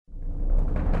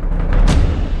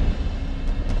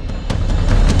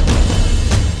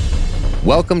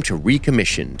Welcome to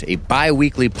Recommissioned, a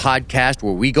bi-weekly podcast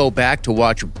where we go back to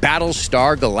watch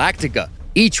Battlestar Galactica.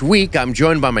 Each week, I'm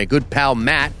joined by my good pal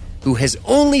Matt, who has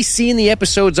only seen the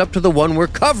episodes up to the one we're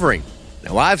covering.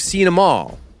 Now, I've seen them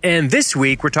all. And this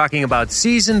week, we're talking about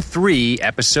Season 3,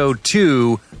 Episode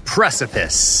 2,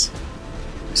 Precipice.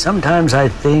 Sometimes I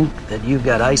think that you've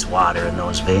got ice water in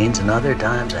those veins, and other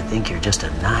times I think you're just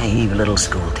a naive little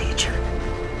school teacher.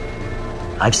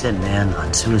 I've sent men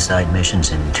on suicide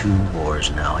missions in 2 wars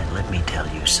now, and let me tell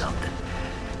you something.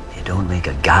 It don't make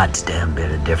a goddamn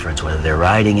bit of difference whether they're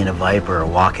riding in a Viper or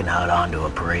walking out onto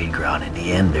a parade ground. In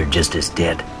the end, they're just as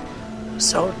dead.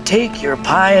 So take your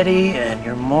piety and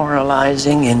your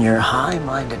moralizing and your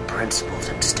high-minded principles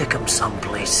and stick them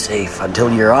someplace safe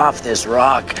until you're off this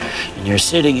rock and you're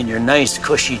sitting in your nice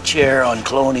cushy chair on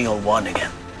Colonial 1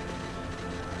 again.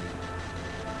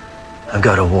 I've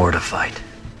got a war to fight.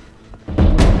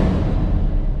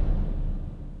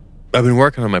 I've been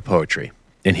working on my poetry,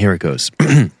 and here it goes.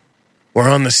 We're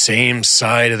on the same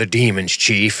side of the demons,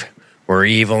 Chief. We're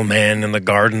evil men in the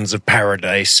gardens of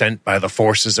paradise sent by the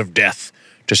forces of death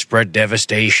to spread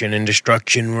devastation and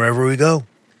destruction wherever we go.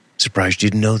 Surprised you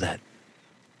didn't know that.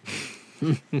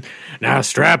 Now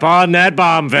strap on that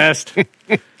bomb vest.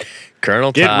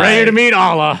 Colonel Get Ty. ready to meet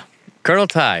Allah. Colonel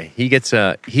Ty, he gets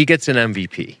an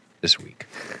MVP this week.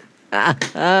 He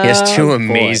has 2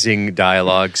 amazing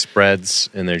dialogue spreads,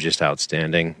 and they're just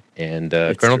outstanding. And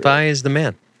Colonel true. Ty is the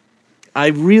man. I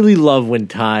really love when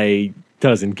Ty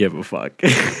doesn't give a fuck,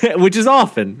 which is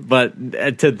often, but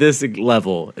to this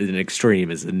level, an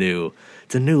extreme is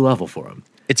it's a new level for him.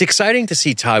 It's exciting to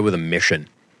see Ty with a mission.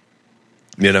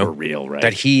 You know, For real, right?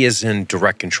 That he is in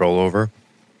direct control over.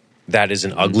 That is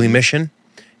an ugly mission,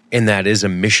 and that is a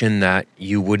mission that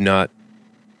you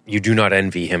do not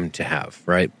envy him to have,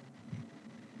 right?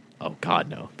 Oh God,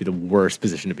 no! Be the worst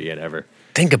position to be in ever.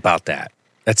 Think about that.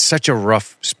 That's such a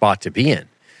rough spot to be in,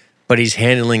 but he's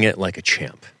handling it like a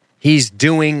champ. He's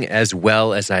doing as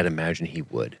well as I'd imagine he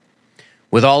would,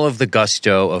 with all of the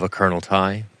gusto of a Colonel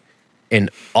Ty, and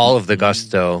all of the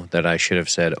gusto that I should have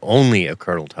said only a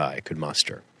Colonel Ty could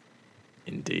muster.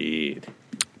 Indeed.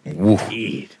 Woo.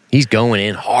 He's going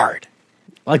in hard.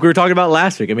 Like we were talking about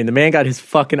last week. I mean, the man got his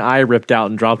fucking eye ripped out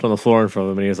and dropped on the floor in front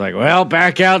of him, and he was like, well,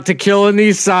 back out to killing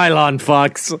these Cylon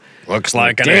fucks. Looks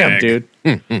like an Damn, egg.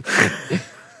 dude.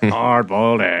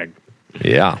 Hard-boiled egg.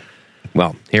 Yeah.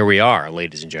 Well, here we are,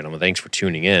 ladies and gentlemen. Thanks for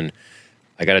tuning in.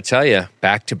 I got to tell you,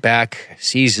 back-to-back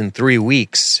Season 3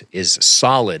 weeks is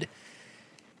solid,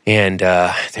 and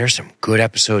there's some good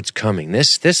episodes coming.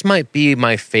 This might be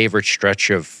my favorite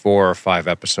stretch of 4 or 5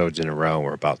 episodes in a row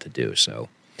we're about to do, so...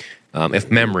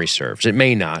 if memory serves, it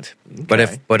may not.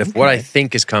 Okay. But if what I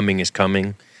think is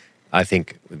coming, I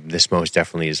think this most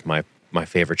definitely is my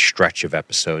favorite stretch of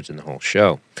episodes in the whole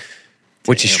show.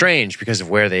 Which is strange because of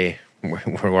where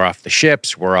we're off the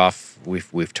ships.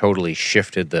 We've totally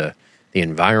shifted the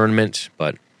environment,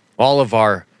 but all of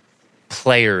our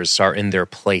players are in their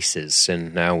places,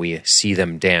 and now we see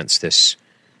them dance this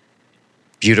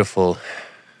beautiful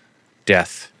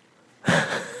death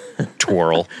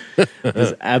twirl.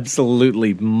 This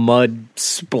absolutely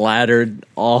mud-splattered,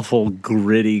 awful,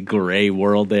 gritty, gray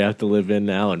world they have to live in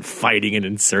now, and fighting an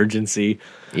insurgency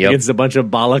against a bunch of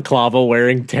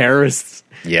balaclava-wearing terrorists.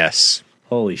 Yes.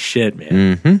 Holy shit,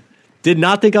 man. Did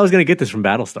not think I was going to get this from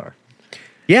Battlestar.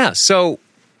 Yeah, so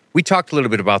we talked a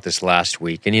little bit about this last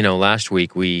week, and last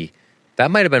week that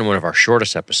might have been one of our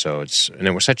shortest episodes, and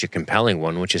it was such a compelling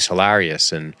one, which is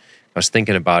hilarious, and I was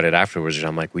thinking about it afterwards, and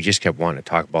I'm like, we just kept wanting to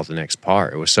talk about the next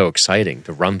part. It was so exciting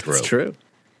to run through. It's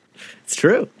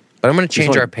true. But I'm going to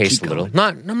change our pace a keep little.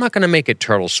 going. I'm not going to make it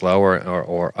turtle slow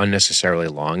or unnecessarily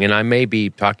long, and I may be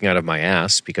talking out of my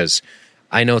ass because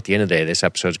I know at the end of the day this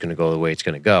episode's going to go the way it's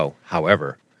going to go.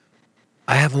 However,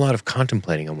 I have a lot of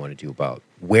contemplating I want to do about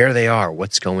where they are,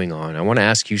 what's going on. I want to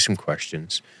ask you some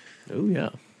questions. Oh, yeah.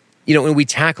 And we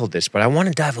tackled this, but I want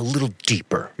to dive a little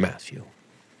deeper, Matthew.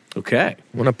 Okay.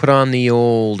 I want to put on the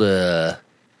old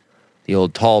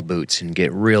tall boots and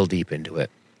get real deep into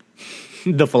it.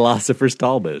 The philosopher's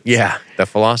tall boots. Yeah, the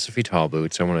philosophy tall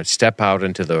boots. I want to step out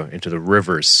into the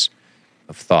rivers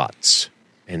of thoughts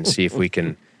and see if we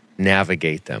can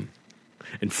navigate them.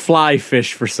 And fly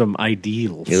fish for some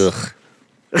ideals. Ugh.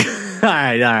 All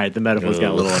right. The metaphors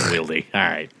got a little unwieldy. All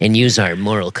right. And use our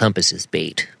moral compass as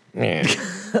bait. You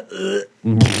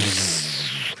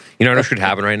know what should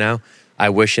happen right now? I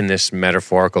wish in this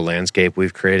metaphorical landscape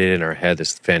we've created in our head,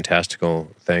 this fantastical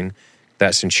thing,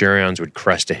 that Centurions would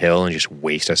crest a hill and just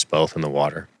waste us both in the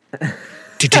water.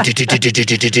 Just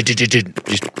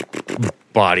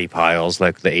body piles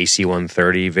like the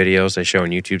AC-130 videos I show on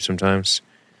YouTube sometimes.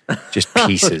 Just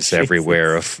pieces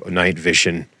everywhere of night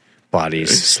vision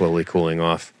bodies slowly cooling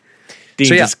off. Dean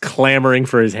just clamoring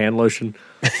for his hand lotion.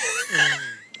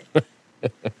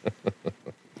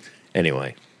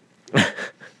 Anyway.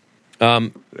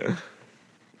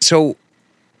 So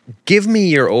give me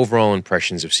your overall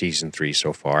impressions of season 3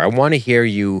 so far. I want to hear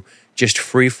you just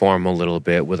freeform a little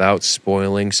bit without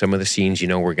spoiling some of the scenes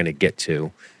we're going to get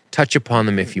to. Touch upon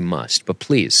them if you must, but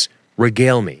please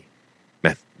regale me,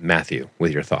 Matthew,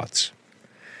 with your thoughts.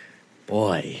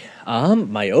 Boy,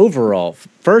 my overall,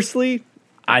 firstly,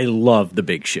 I love the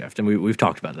big shift, and we've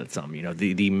talked about that some.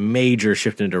 The major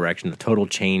shift in direction, the total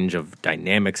change of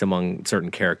dynamics among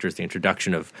certain characters, the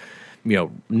introduction of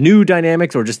new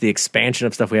dynamics, or just the expansion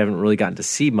of stuff we haven't really gotten to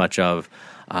see much of.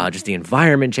 Just the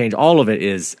environment change, all of it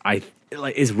is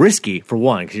risky for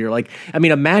one, because you're like,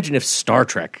 imagine if Star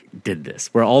Trek did this,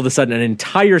 where all of a sudden an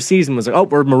entire season was like, oh,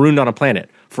 we're marooned on a planet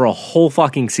for a whole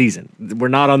fucking season. We're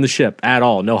not on the ship at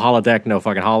all. No holodeck, no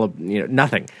fucking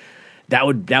nothing. That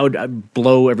would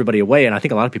blow everybody away, and I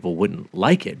think a lot of people wouldn't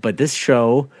like it. But this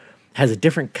show has a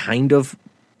different kind of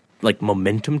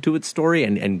momentum to its story,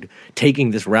 and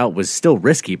taking this route was still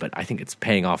risky, but I think it's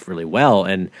paying off really well.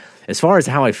 And as far as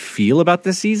how I feel about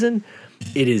this season,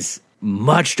 it is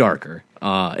much darker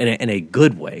in a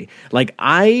good way.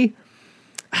 I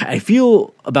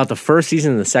feel about the first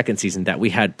season and the second season that we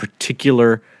had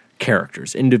particular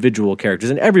characters, individual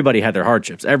characters, and everybody had their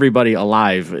hardships. Everybody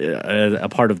alive, a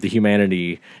part of the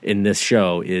humanity in this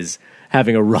show, is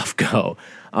having a rough go.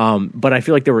 But I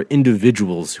feel like there were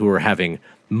individuals who were having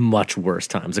much worse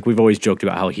times. We've always joked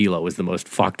about how Hilo was the most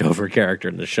fucked over character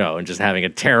in the show, and just having a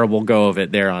terrible go of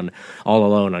it there on All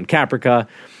Alone on Caprica.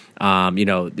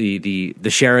 The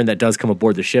Sharon that does come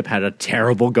aboard the ship had a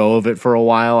terrible go of it for a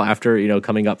while after,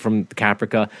 coming up from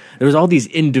Caprica. There was all these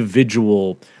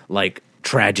individual,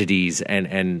 tragedies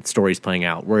and stories playing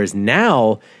out. Whereas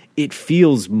now it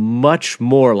feels much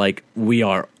more like we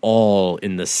are all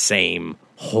in the same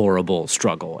horrible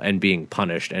struggle and being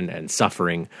punished and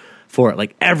suffering for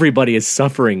it. Everybody is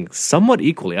suffering somewhat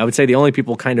equally. I would say the only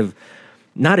people kind of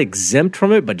not exempt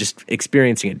from it, but just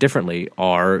experiencing it differently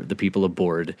are the people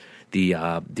aboard the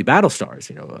Battlestars,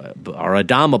 our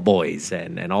Adama boys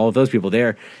and all of those people.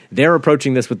 They're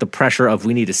approaching this with the pressure of,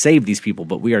 we need to save these people,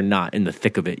 but we are not in the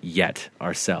thick of it yet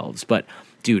ourselves. But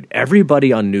dude,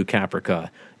 everybody on New Caprica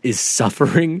is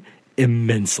suffering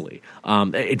immensely.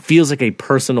 It feels like a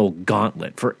personal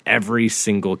gauntlet for every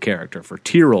single character, for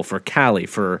Tyrell, for Callie,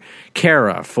 for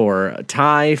Kara, for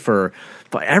Ty, for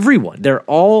everyone. They're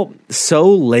all so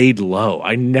laid low.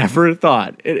 I never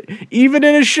thought, even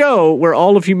in a show where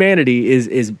all of humanity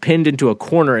is pinned into a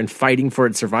corner and fighting for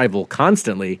its survival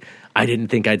constantly, I didn't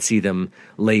think I'd see them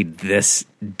laid this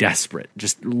desperate,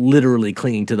 just literally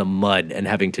clinging to the mud and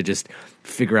having to just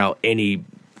figure out any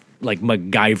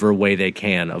MacGyver way they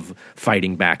can of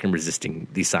fighting back and resisting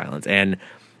the silence. And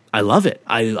I love it.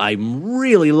 I'm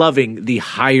really loving the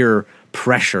higher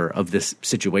pressure of this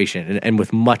situation, and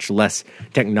with much less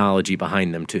technology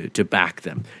behind them to back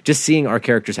them. Just seeing our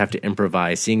characters have to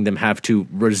improvise, seeing them have to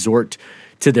resort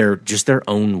to their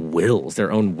own wills,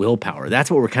 their own willpower. That's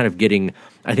what we're kind of getting,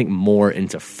 I think, more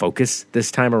into focus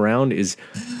this time around, is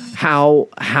how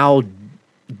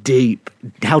deep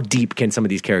can some of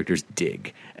these characters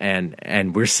dig.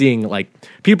 And we're seeing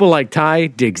people like Ty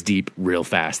digs deep real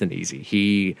fast and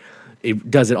easy.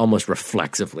 It does it almost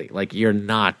reflexively. You're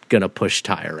not going to push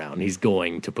Ty around. He's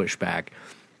going to push back.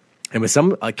 And with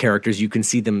some characters, you can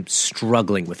see them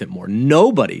struggling with it more.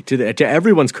 Nobody, to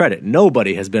everyone's credit,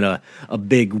 nobody has been a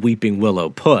big weeping willow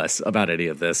puss about any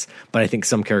of this. But I think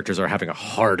some characters are having a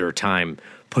harder time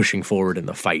pushing forward in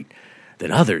the fight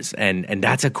than others. And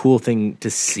that's a cool thing to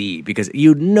see, because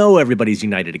everybody's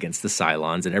united against the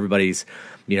Cylons, and everybody's,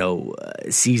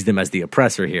 sees them as the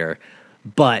oppressor here.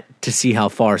 But to see how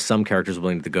far some characters are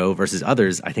willing to go versus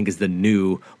others, I think is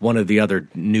one of the other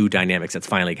new dynamics that's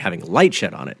finally having light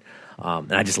shed on it.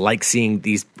 And I just like seeing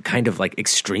these kind of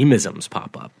extremisms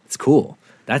pop up. It's cool.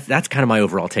 That's kind of my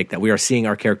overall take, that we are seeing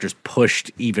our characters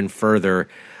pushed even further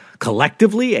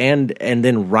collectively, and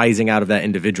then rising out of that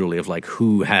individually of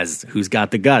who's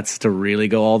got the guts to really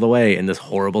go all the way in this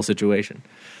horrible situation.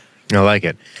 I like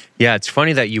it. Yeah, it's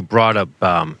funny that you brought up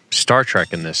Star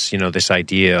Trek in this. This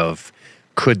idea of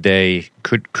could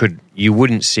you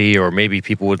wouldn't see, or maybe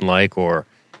people wouldn't like, or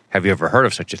have you ever heard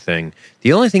of such a thing?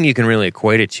 The only thing you can really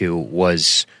equate it to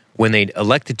was when they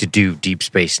elected to do Deep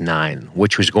Space Nine,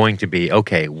 which was going to be,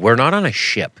 okay, we're not on a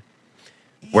ship.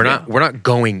 We're not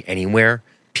going anywhere.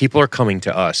 People are coming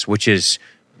to us, which is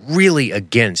really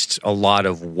against a lot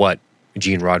of what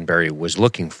Gene Roddenberry was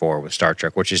looking for with Star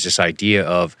Trek, which is this idea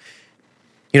of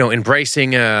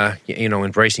embracing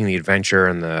the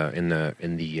adventure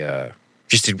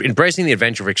just embracing the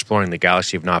adventure of exploring the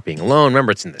galaxy, of not being alone.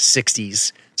 Remember, it's in the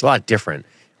 60s. It's a lot different.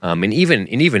 And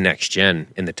even Next Gen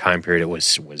in the time period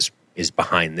is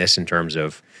behind this in terms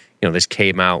of, this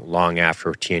came out long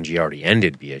after TNG already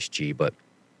ended BSG. But,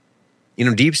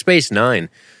 Deep Space Nine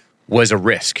was a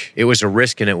risk. It was a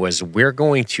risk, and it was, we're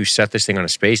going to set this thing on a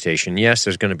space station. Yes,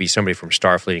 there's going to be somebody from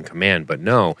Starfleet in command, but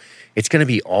no, it's going to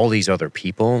be all these other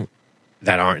people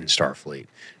that aren't in Starfleet.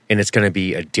 And it's going to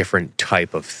be a different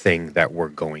type of thing that we're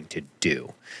going to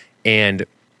do. And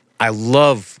I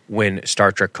love when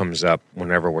Star Trek comes up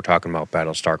whenever we're talking about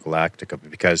Battlestar Galactica,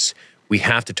 because we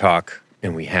have to talk,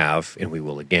 and we have, and we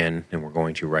will again, and we're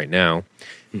going to right now,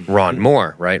 Ron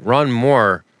Moore, right? Ron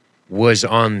Moore was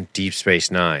on Deep Space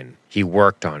Nine. He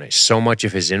worked on it. So much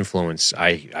of his influence,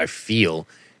 I feel,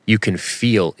 you can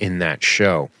feel in that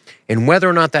show. And whether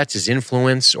or not that's his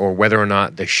influence, or whether or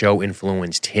not the show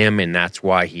influenced him and that's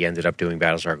why he ended up doing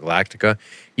Battlestar Galactica,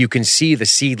 you can see the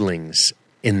seedlings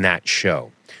in that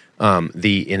show. And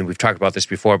we've talked about this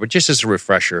before, but just as a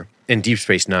refresher, in Deep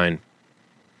Space Nine,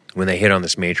 when they hit on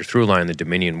this major through line, the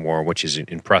Dominion War, which is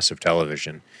impressive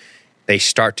television, they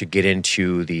start to get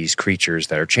into these creatures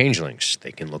that are changelings.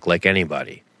 They can look like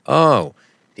anybody. Oh,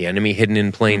 the enemy hidden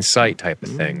in plain sight type of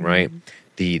thing, right?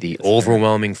 The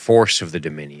overwhelming force of the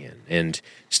Dominion and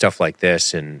stuff like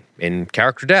this, and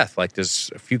character death. Like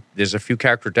there's a few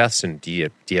character deaths in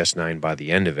DS9 by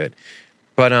the end of it,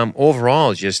 but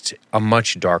overall, just a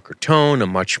much darker tone, a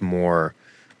much more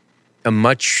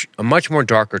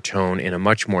darker tone, and a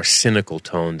much more cynical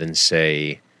tone than,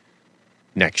 say,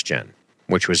 Next Gen,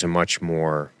 which was a much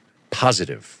more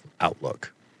positive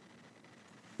outlook.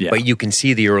 Yeah. But you can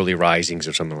see the early risings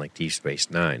of something like Deep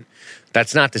Space Nine.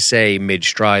 That's not to say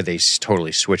mid-stride they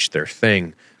totally switched their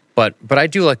thing, but I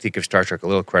do like to give Star Trek a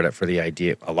little credit for the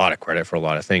idea, a lot of credit for a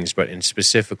lot of things, but in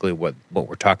specifically what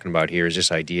we're talking about here is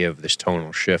this idea of this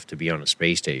tonal shift to be on a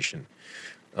space station,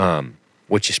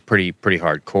 which is pretty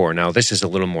hardcore. Now, this is a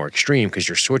little more extreme because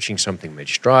you're switching something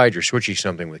mid-stride, you're switching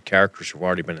something with characters who've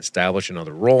already been established in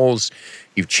other roles,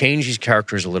 you've changed these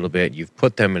characters a little bit, you've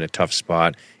put them in a tough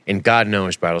spot, and God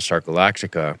knows Battlestar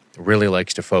Galactica really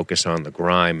likes to focus on the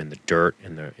grime and the dirt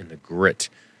and the grit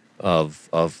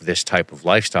of this type of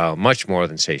lifestyle, much more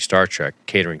than, say, Star Trek,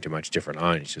 catering to much different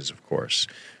audiences, of course.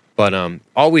 But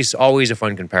always a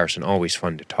fun comparison, always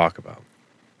fun to talk about.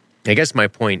 I guess my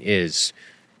point is,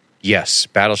 yes,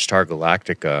 Battlestar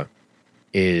Galactica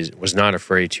was not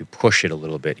afraid to push it a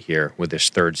little bit here with this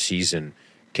third season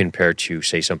compared to,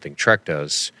 say, something Trek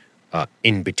does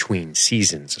in between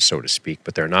seasons, so to speak.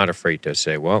 But they're not afraid to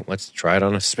say, well, let's try it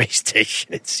on a space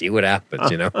station and see what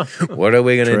happens, What are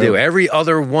we going to do? Every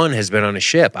other one has been on a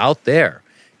ship out there.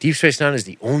 Deep Space Nine is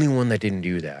the only one that didn't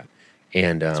do that.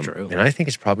 And I think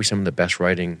it's probably some of the best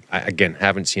writing. I, again,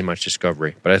 haven't seen much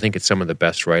Discovery, but I think it's some of the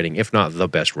best writing, if not the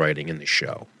best writing in the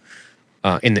show.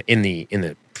 In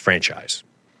the franchise.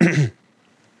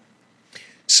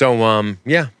 So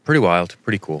yeah, pretty wild,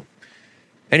 pretty cool.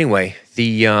 Anyway,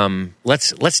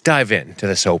 let's dive into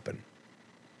this open,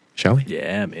 shall we?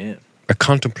 Yeah, man. A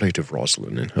contemplative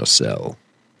Rosalind in her cell,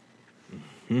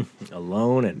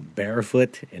 alone and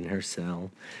barefoot in her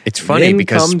cell. It's funny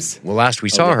because last we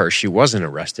saw her, she wasn't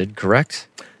arrested, correct?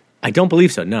 I don't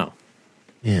believe so. No.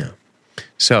 Yeah.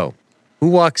 So who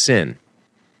walks in?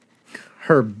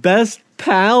 Her best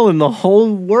pal in the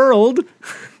whole world,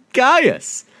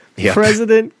 Gaius. Yep.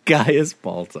 President Gaius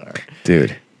Baltar.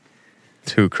 Dude,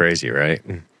 too crazy, right?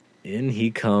 In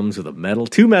he comes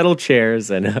with two metal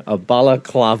chairs and a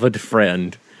balaclavaed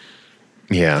friend.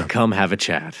 Yeah. To come have a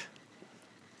chat.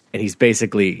 And he's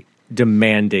basically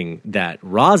demanding that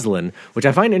Rosalind, which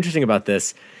I find interesting about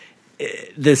this,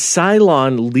 the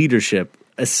Cylon leadership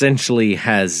essentially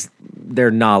has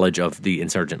their knowledge of the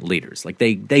insurgent leaders. Like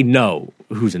they know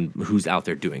who's out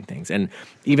there doing things. And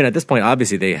even at this point,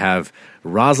 obviously they have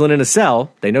Rosalind in a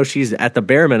cell. They know she's at the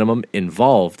bare minimum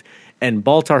involved. And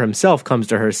Baltar himself comes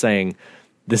to her saying,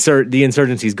 the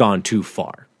insurgency's gone too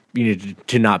far. You need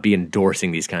to not be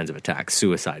endorsing these kinds of attacks,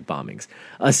 suicide bombings.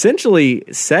 Essentially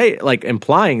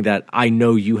implying that I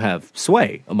know you have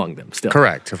sway among them still.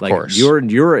 Correct, of course.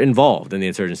 You're involved in the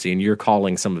insurgency and you're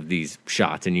calling some of these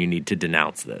shots and you need to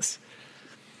denounce this.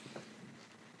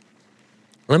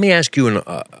 Let me ask you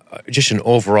just an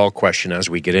overall question as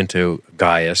we get into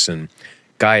Gaius and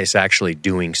Gaius actually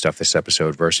doing stuff this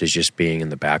episode versus just being in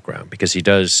the background, because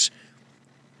his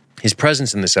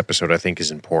presence in this episode I think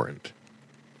is important.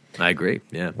 I agree,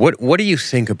 yeah. What do you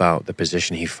think about the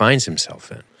position he finds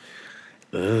himself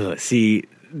in? See,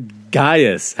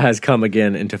 Gaius has come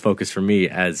again into focus for me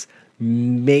as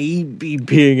maybe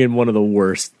being in one of the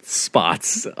worst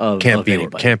spots of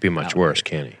anybody. Can't be much worse,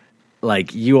 can he?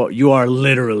 Like you are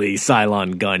literally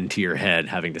Cylon gun to your head,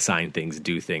 having to sign things,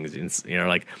 do things. And,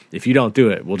 like if you don't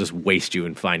do it, we'll just waste you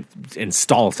and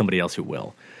install somebody else who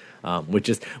will.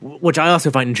 Which I also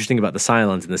find interesting about the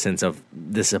Cylons in the sense of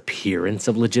this appearance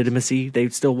of legitimacy they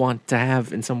still want to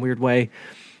have in some weird way.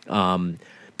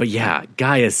 But yeah,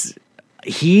 Gaius,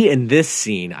 he in this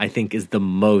scene I think is the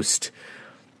most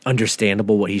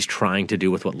understandable what he's trying to do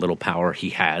with what little power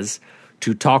he has.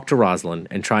 To talk to Roslin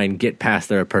and try and get past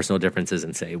their personal differences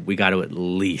and say, we got to at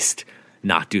least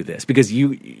not do this. Because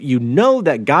you know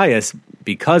that Gaius,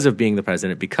 because of being the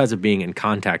president, because of being in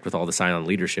contact with all the Cylon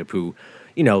leadership who,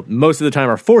 most of the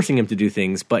time are forcing him to do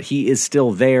things, but he is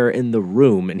still there in the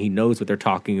room and he knows what they're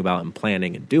talking about and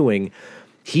planning and doing.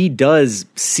 He does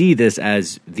see this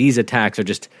as these attacks are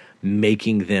just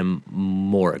making them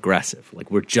more aggressive. Like,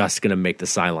 we're just going to make the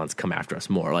Cylons come after us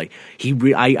more. Like,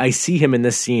 I see him in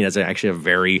this scene as actually a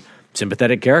very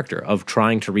sympathetic character of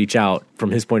trying to reach out from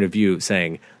his point of view,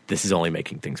 saying, this is only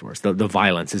making things worse. The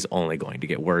violence is only going to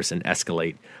get worse and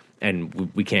escalate,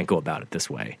 and we can't go about it this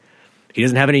way. He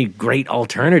doesn't have any great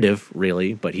alternative,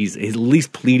 really, but he's at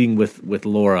least pleading with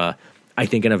Laura, I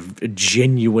think, in a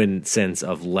genuine sense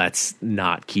of let's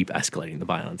not keep escalating the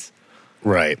violence.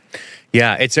 Right.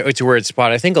 Yeah, it's a weird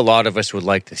spot. I think a lot of us would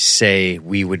like to say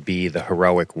we would be the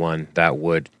heroic one that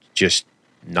would just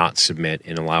not submit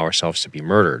and allow ourselves to be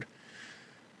murdered.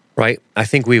 Right? I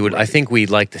think we would. Right. I think we'd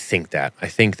like to think that. I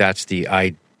think that's the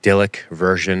idyllic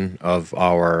version of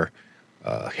our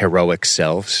heroic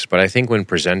selves. But I think when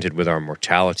presented with our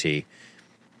mortality,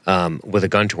 with a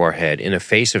gun to our head, in the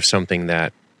face of something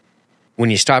that,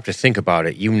 when you stop to think about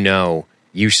it,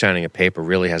 you signing a paper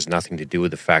really has nothing to do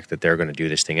with the fact that they're going to do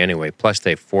this thing anyway. Plus,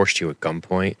 they forced you at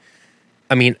gunpoint.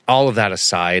 I mean, all of that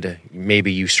aside,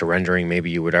 maybe you surrendering, maybe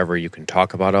you whatever, you can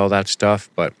talk about all that stuff,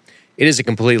 but it is a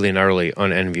completely and utterly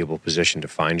unenviable position to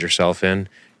find yourself in.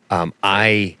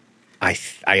 I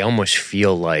almost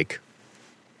feel like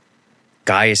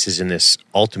Gaius is in this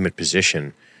ultimate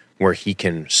position where he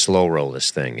can slow roll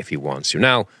this thing if he wants to.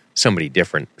 Now, somebody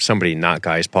different, somebody not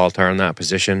Gaius Politar in that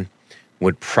position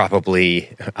would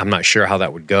probably, I'm not sure how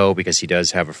that would go because he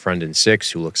does have a friend in Six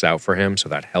who looks out for him, so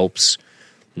that helps.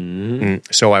 Mm-hmm.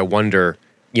 So I wonder,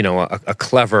 a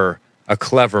clever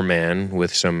man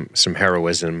with some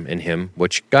heroism in him,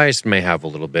 which Gaius may have a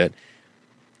little bit,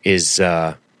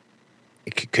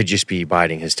 could just be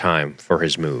biding his time for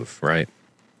his move, right?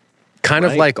 Kind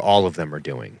of like all of them are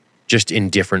doing, just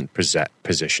in different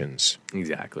positions.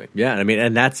 Exactly. Yeah, I mean,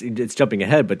 and it's jumping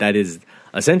ahead, but that is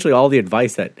essentially all the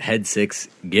advice that Head Six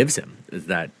gives him, is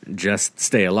that just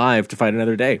stay alive to fight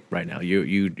another day right now.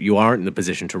 You aren't in the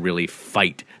position to really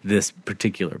fight this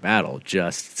particular battle.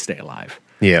 Just stay alive.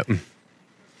 Yeah.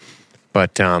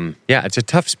 But it's a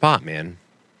tough spot, man.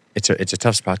 It's a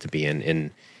tough spot to be in,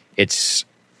 and it's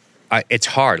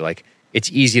hard. Like,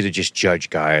 it's easy to just judge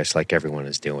Gaius like everyone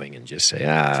is doing and just say,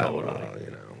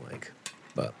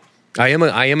 But I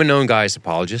am a known Gaius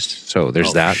apologist, so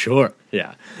there's that. For sure,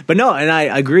 yeah. But no, and I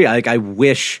agree. Like, I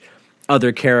wish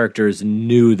other characters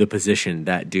knew the position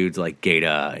that dudes like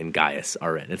Gaeta and Gaius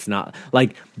are in. It's not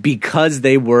like because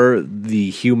they were the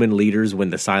human leaders when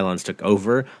the Cylons took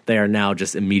over, they are now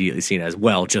just immediately seen as,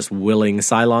 well, just willing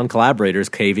Cylon collaborators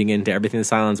caving into everything the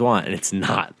Cylons want. And it's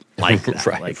not like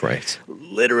that. Right.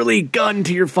 Literally gun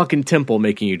to your fucking temple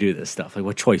making you do this stuff. Like,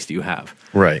 what choice do you have?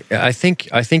 Right. I think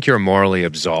you're morally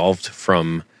absolved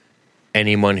from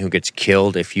anyone who gets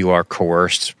killed if you are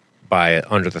coerced by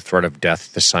under the threat of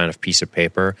death to sign a piece of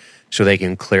paper so they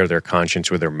can clear their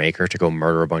conscience with their maker to go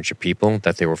murder a bunch of people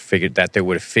that they would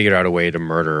have figured out a way to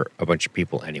murder a bunch of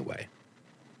people anyway.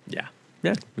 Yeah.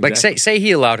 Yeah. Exactly. Like say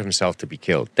he allowed himself to be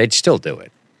killed. They'd still do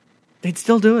it.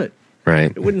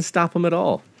 Right. It wouldn't stop him at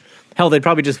all. Hell, they'd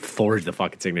probably just forge the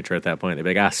fucking signature at that point. They'd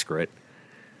be like, screw it.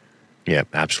 Yeah,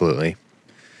 absolutely.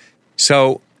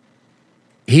 So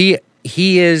he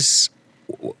is,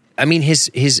 I mean,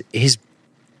 his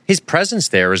presence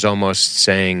there is almost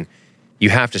saying, you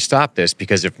have to stop this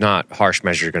because if not, harsh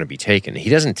measures are going to be taken. He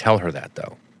doesn't tell her that,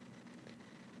 though.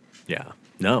 Yeah.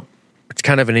 No. It's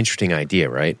kind of an interesting idea,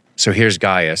 right? So here's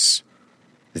Gaius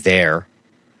there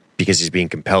because he's being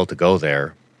compelled to go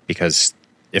there because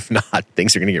if not,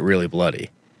 things are going to get really bloody.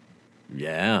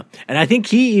 Yeah. And I think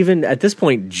he even, at this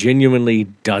point, genuinely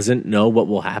doesn't know what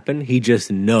will happen. He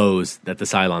just knows that the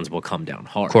Cylons will come down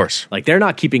hard. Of course. Like, they're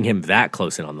not keeping him that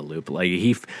close in on the loop. Like,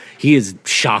 he is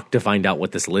shocked to find out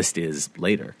what this list is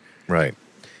later. Right.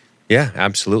 Yeah,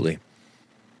 absolutely.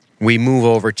 We move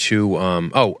over to,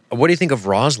 what do you think of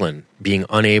Roslin being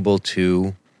unable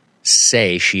to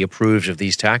say she approves of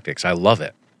these tactics. I love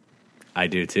it. I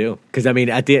do too. Because, I mean,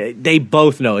 they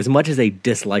both know, as much as they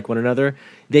dislike one another,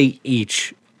 they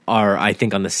each are, I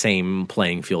think, on the same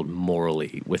playing field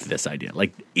morally with this idea.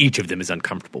 Like, each of them is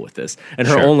uncomfortable with this. And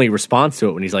her only response to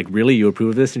it when he's like, really, you approve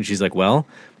of this? And she's like, well,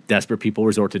 desperate people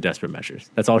resort to desperate measures.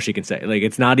 That's all she can say. Like,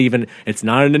 it's not an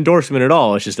endorsement at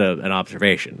all. It's just an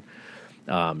observation.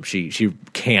 She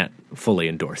can't fully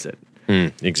endorse it.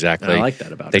 Exactly. And I like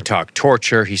that about her. They talk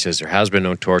torture. He says there has been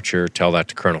no torture. Tell that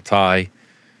to Colonel Ty.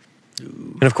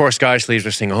 And of course, Guy leaves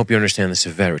her saying, I hope you understand the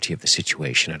severity of the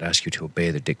situation. I'd ask you to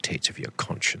obey the dictates of your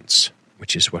conscience,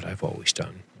 which is what I've always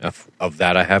done. Of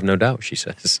that, I have no doubt, she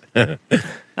says. He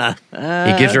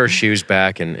gives her shoes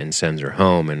back and sends her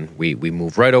home. And we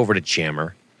move right over to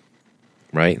Jammer,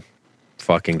 right?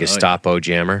 Fucking Gestapo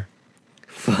Jammer.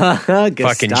 Fucking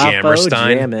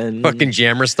Jammerstein. Fucking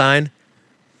Jammerstein.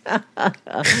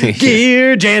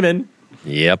 Gear jamming.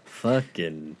 Yep.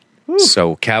 Fucking.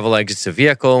 So Cavill exits the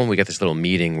vehicle. We get this little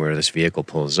meeting where this vehicle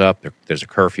pulls up. There's a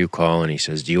curfew call, and he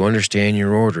says, do you understand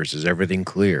your orders? Is everything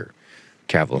clear?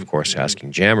 Cavill, of course,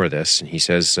 asking Jammer this, and he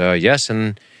says, yes,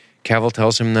 and Cavill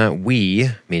tells him that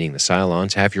we, meaning the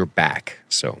Cylons, have your back.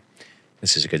 So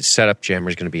this is a good setup.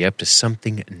 Jammer's going to be up to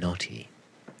something naughty.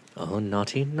 Oh,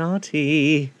 naughty,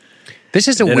 naughty. This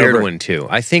is a weird one, too.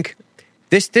 I think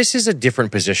this is a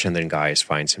different position than Gaius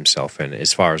finds himself in,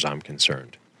 as far as I'm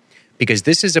concerned. Because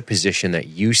this is a position that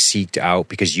you seeked out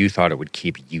because you thought it would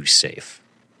keep you safe.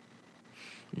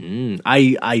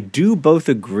 I do both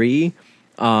agree,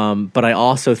 but I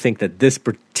also think that this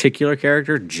particular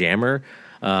character, Jammer,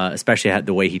 especially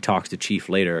the way he talks to Chief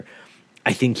later,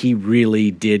 I think he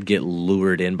really did get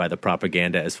lured in by the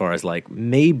propaganda as far as like,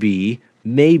 maybe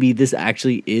this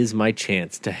actually is my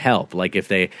chance to help. Like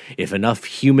if enough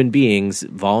human beings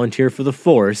volunteer for the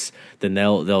Force, then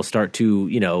they'll start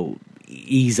to,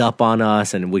 ease up on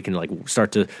us, and we can like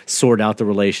start to sort out the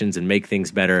relations and make things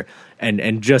better,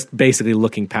 and just basically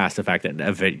looking past the fact that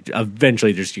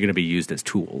eventually you're going to be used as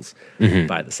tools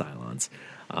by the Cylons.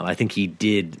 I think he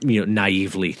did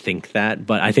naively think that,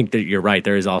 but I think that you're right.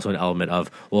 There is also an element of,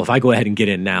 well, if I go ahead and get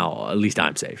in now, at least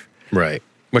I'm safe. Right.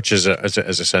 Which is as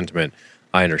a sentiment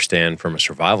I understand from a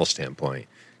survival standpoint.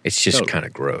 It's just kind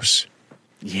of gross.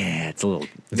 Yeah, it's a little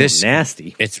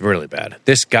nasty. It's really bad.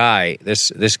 This guy,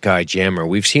 Jammer,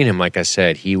 we've seen him. Like I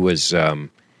said, he was a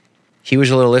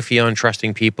little iffy on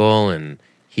trusting people, and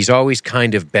he's always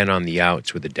kind of been on the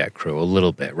outs with the deck crew a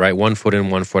little bit, right? 1 foot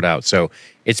in, 1 foot out. So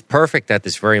it's perfect that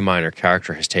this very minor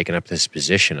character has taken up this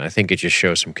position. I think it just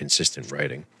shows some consistent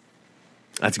writing.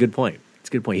 That's a good point.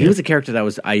 He was a character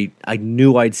that I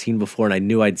knew I'd seen before, and I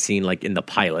knew I'd seen like in the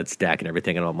pilot's deck and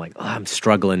everything, and I'm like, I'm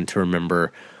struggling to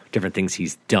remember different things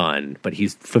he's done, but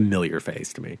he's familiar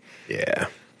face to me. Yeah.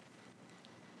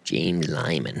 James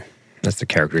Lyman. That's the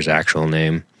character's actual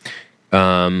name.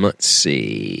 Let's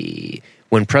see.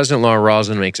 When President Laura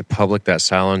Roslin makes it public that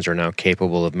Cylons are now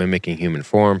capable of mimicking human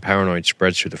form, paranoia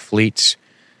spreads through the fleets.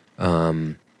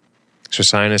 So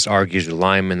Cyanus argues with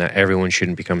Lyman that everyone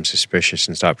shouldn't become suspicious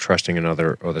and stop trusting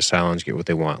another, or the Cylons get what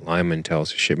they want. Lyman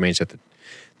tells his shipmates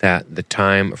that the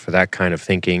time for that kind of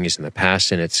thinking is in the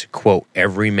past, and it's, quote,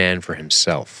 every man for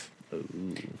himself.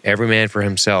 Ooh. Every man for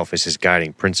himself is his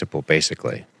guiding principle,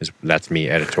 basically. That's me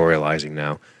editorializing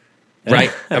now.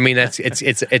 Right? I mean,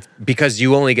 it's because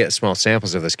you only get small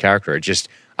samples of this character.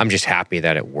 I'm just happy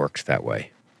that it worked that way.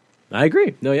 I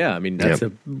agree. No, yeah. I mean, that's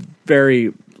a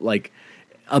very, like,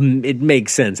 it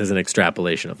makes sense as an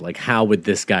extrapolation of like, how would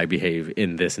this guy behave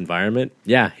in this environment?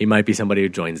 Yeah, he might be somebody who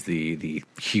joins the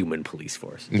human police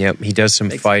force. Yep, he does some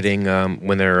fighting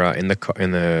when they're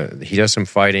he does some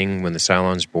fighting when the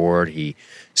Cylons board. He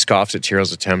scoffs at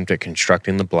Tyril's attempt at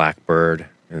constructing the Blackbird,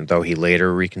 and though he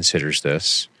later reconsiders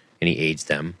this and he aids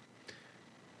them.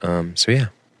 So yeah,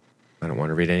 I don't want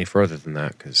to read any further than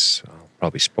that because I'll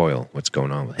probably spoil what's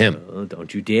going on with him. Oh,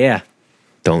 don't you dare!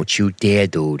 Don't you dare,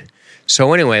 dude.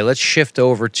 So anyway, let's shift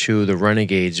over to the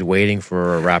Renegades waiting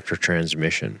for a Raptor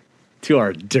transmission. To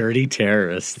our dirty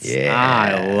terrorists. Yeah.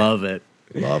 I love it.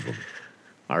 Love them.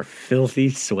 Our filthy,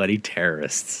 sweaty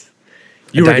terrorists.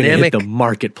 You were going to hit the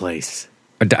marketplace.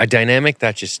 A dynamic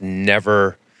that just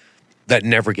never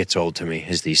gets old to me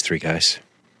is these three guys.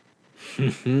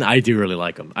 I do really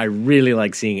like them. I really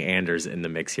like seeing Anders in the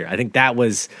mix here. I think that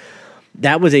was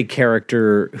that was a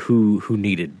character who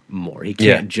needed more. He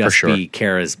can't just be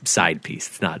Kara's side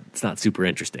piece. It's not super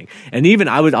interesting. And even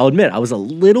I'll admit I was a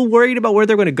little worried about where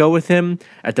they're going to go with him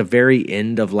at the very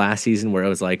end of last season, where it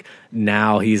was like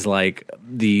now he's like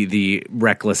the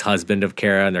reckless husband of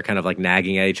Kara, and they're kind of like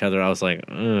nagging at each other. I was like,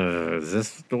 is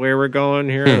this the way we're going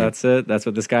here? That's it. That's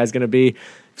what this guy's going to be.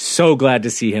 So glad to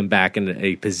see him back in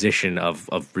a position of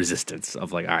resistance.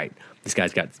 Of like, all right, this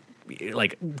guy's got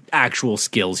like actual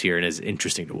skills here and is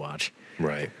interesting to watch.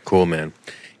 Right. Cool, man.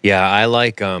 Yeah, I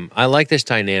like this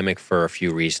dynamic for a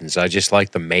few reasons. I just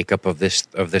like the makeup of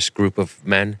this group of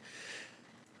men.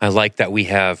 I like that we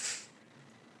have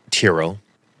Tyrell.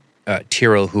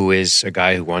 Tyrell, who is a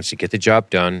guy who wants to get the job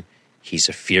done. He's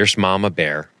a fierce mama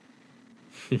bear.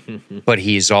 But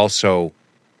he's also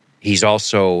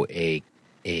a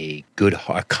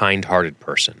kind-hearted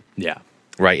person. Yeah.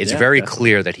 Right. It's very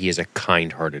clear that he is a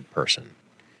kind-hearted person.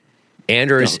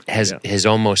 Anders has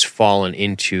almost fallen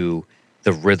into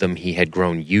the rhythm he had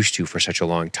grown used to for such a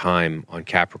long time on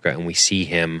Caprica, and we see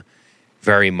him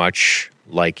very much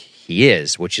like he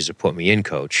is, which is a put me in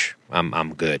coach.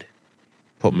 I'm good.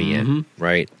 Put me in,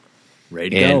 right? Ready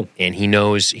to go. And he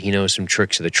knows some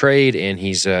tricks of the trade, and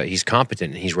he's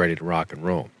competent, and he's ready to rock and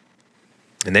roll.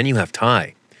 And then you have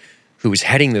Ty, who is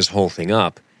heading this whole thing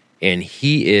up, and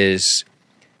he is.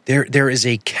 There is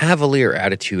a cavalier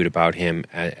attitude about him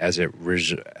as it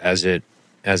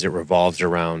revolves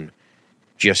around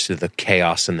just the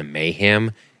chaos and the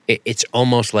mayhem. It's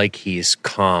almost like he's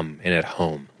calm and at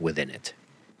home within it.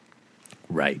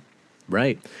 Right.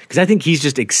 Because I think he's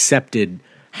just accepted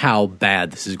how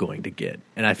bad this is going to get,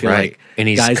 and I feel like and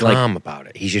he's calm about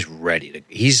it. He's just ready to.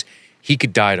 He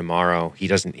could die tomorrow. He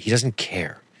doesn't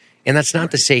care, and that's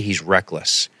not to say he's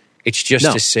reckless. It's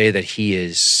just to say that he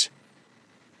is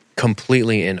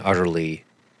completely and utterly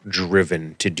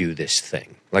driven to do this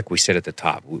thing. Like we said at the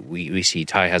top, we see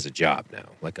Ty has a job now,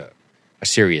 like a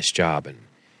serious job, and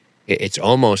it's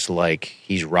almost like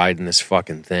he's riding this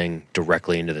fucking thing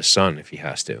directly into the sun if he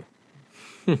has to.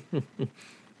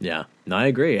 Yeah, no, I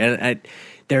agree. And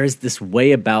there is this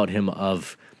way about him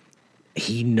of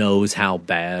he knows how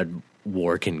bad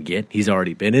war can get. He's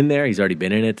already been in there. He's already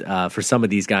been in it. For some of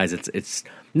these guys, it's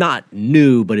not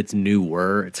new, but it's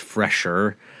newer. It's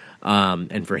fresher.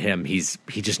 And for him, he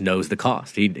just knows the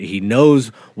cost. He knows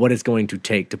what it's going to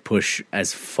take to push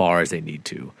as far as they need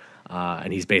to.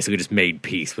 And he's basically just made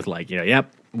peace with like,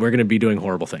 yep, we're going to be doing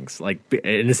horrible things. Like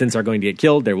innocents are going to get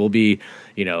killed. There will be,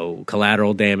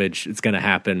 collateral damage. It's going to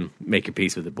happen. Make your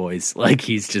peace with it, boys. Like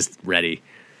he's just ready.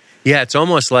 Yeah, it's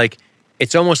almost like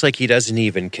he doesn't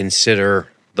even consider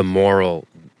the moral.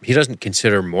 He doesn't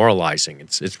consider moralizing.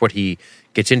 It's what he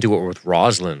gets into it with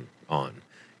Roslin on.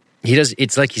 He does.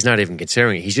 It's like he's not even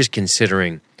considering it. He's just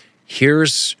considering,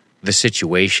 here's the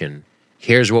situation.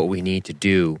 Here's what we need to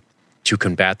do to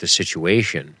combat the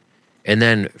situation. And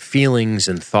then feelings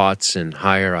and thoughts and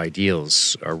higher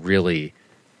ideals are really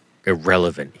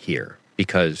irrelevant here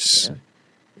because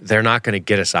they're not going to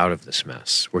get us out of this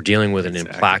mess. We're dealing with an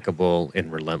implacable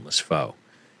and relentless foe.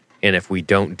 And if we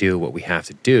don't do what we have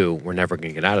to do, we're never going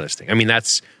to get out of this thing. I mean, I'm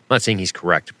not saying he's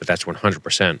correct, but that's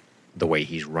 100% the way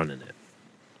he's running it.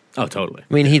 Oh, totally.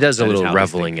 I mean, he does a little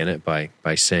reveling in it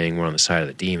by saying we're on the side of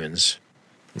the demons.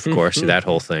 Of course, that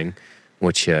whole thing,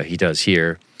 which he does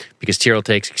here, because Tyrell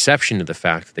takes exception to the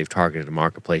fact that they've targeted a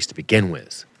marketplace to begin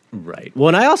with. Right. Well,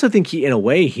 and I also think in a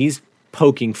way, he's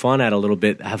poking fun at a little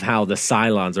bit of how the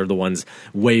Cylons are the ones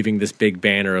waving this big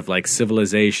banner of like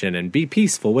civilization and be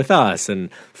peaceful with us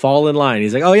and fall in line.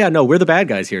 He's like, oh yeah, no, we're the bad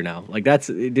guys here now. Like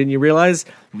didn't you realize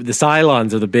the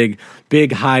Cylons are the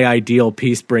big high ideal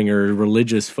peace bringer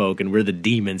religious folk, and we're the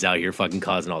demons out here fucking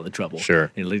causing all the trouble.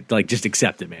 Sure. And like just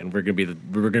accept it, man. We're gonna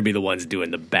be the ones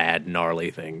doing the bad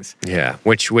gnarly things. Yeah.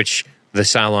 Which the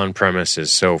Cylon premise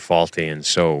is so faulty and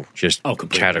so just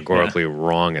categorically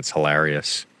wrong. It's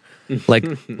hilarious. Like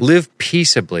live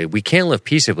peaceably. We can't live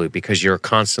peaceably because your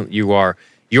presence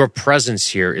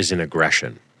here is an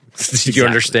aggression. Do you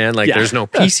understand? Like there's no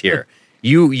peace here.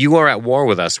 You are at war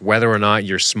with us, whether or not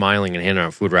you're smiling and handing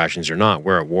out food rations or not.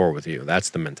 We're at war with you. That's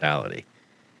the mentality.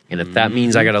 And if that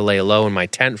means I got to lay low in my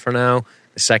tent for now,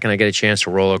 the second I get a chance to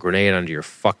roll a grenade under your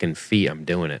fucking feet, I'm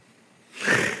doing it.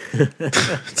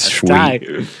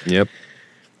 Sweet. Yep.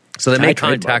 So they make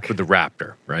contact with the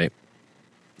Raptor, right?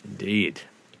 Indeed.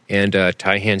 And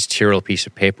Ty hands Tyrell a piece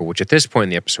of paper, which at this point in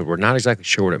the episode, we're not exactly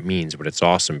sure what it means, but it's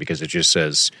awesome because it just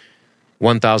says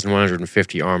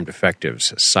 1,150 armed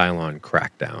effectives, Cylon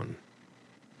crackdown.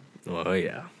 Oh,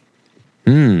 yeah.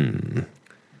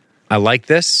 I like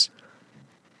this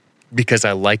because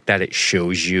I like that it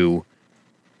shows you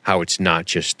how it's not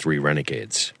just 3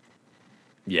 renegades.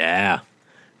 Yeah,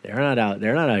 they're not out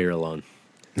here alone.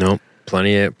 Nope.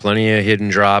 Plenty of hidden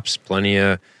drops. Plenty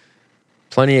of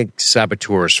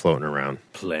saboteurs floating around.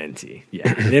 Plenty.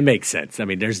 Yeah, and it makes sense. I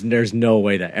mean, there's no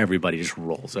way that everybody just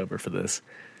rolls over for this.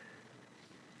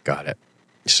 Got it.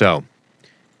 So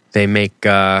they make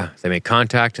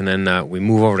contact, and then we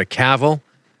move over to Cavill,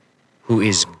 who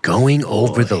is going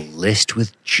over the list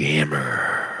with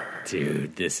Jammer.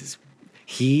 Dude,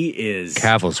 he is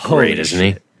Cavill's great, isn't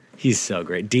he? He's so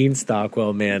great. Dean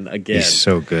Stockwell, man, again. He's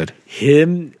so good.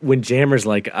 Him, when Jammer's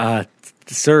like,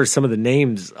 sir, some of the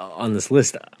names on this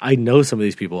list, I know some of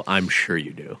these people. I'm sure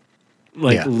you do.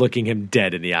 Looking him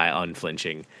dead in the eye,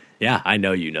 unflinching. Yeah, I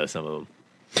know you know some of them.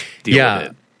 Deal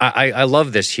with it. I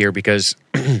love this here because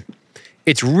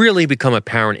it's really become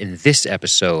apparent in this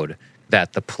episode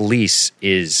that the police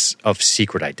is of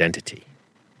secret identity.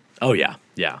 Oh, yeah.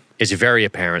 Yeah. It's very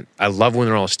apparent. I love when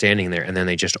they're all standing there and then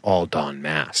they just all don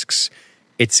masks.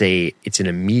 It's an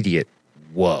immediate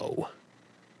whoa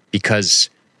because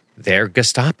they're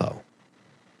Gestapo.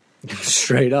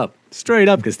 Straight up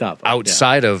Gestapo.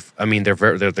 Outside of, I mean,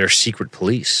 they're secret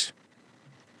police.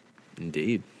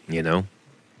 Indeed. You know?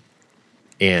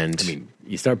 And I mean,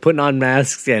 you start putting on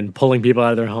masks and pulling people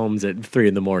out of their homes at 3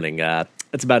 a.m.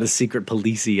 That's about as secret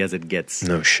policey as it gets.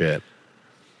 No shit.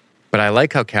 But I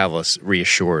like how Cavill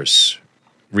reassures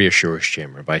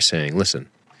Jammer by saying, listen,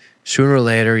 sooner or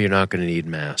later, you're not going to need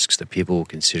masks. The people will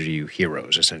consider you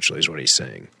heroes, essentially, is what he's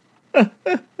saying.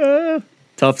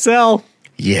 Tough sell.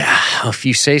 Yeah, if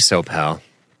you say so, pal.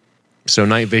 So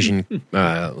night vision,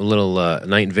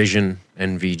 night vision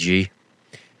NVG.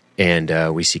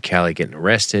 And we see Callie getting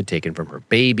arrested, taken from her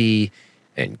baby,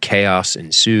 and chaos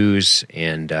ensues.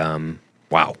 And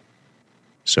wow.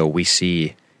 So we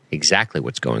see exactly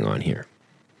what's going on here.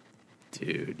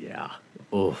 Dude, yeah.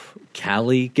 Oh,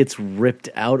 Callie gets ripped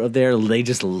out of there. They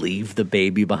just leave the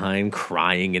baby behind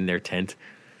crying in their tent.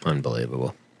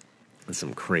 Unbelievable. That's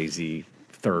some crazy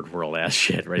third world ass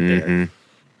shit right there.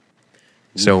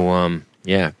 So,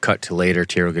 cut to later.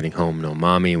 Tiro getting home, no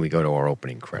mommy. We go to our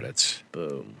opening credits.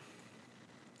 Boom.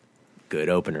 Good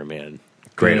opener, man.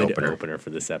 Great Good opener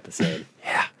for this episode.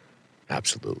 Yeah,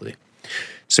 absolutely.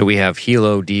 So we have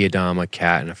Hilo, Diadama,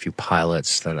 Kat, and a few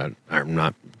pilots that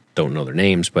don't know their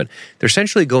names, but they're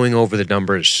essentially going over the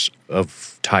numbers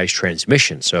of Ty's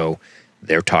transmission. So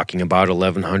they're talking about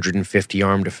 1,150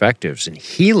 armed effectives. And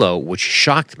Hilo, which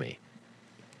shocked me,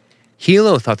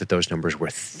 Hilo thought that those numbers were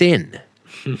thin,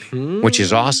 which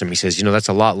is awesome. He says, that's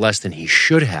a lot less than he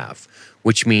should have,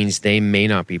 which means they may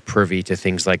not be privy to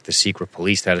things like the secret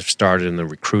police that have started and the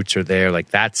recruits are there. Like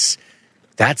that's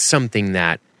something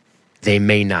that they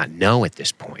may not know at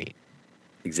this point.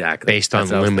 Exactly. Based on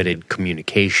limited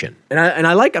communication. And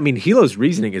I like, Hilo's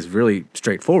reasoning is really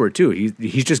straightforward too.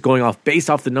 He's just going based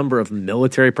off the number of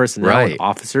military personnel and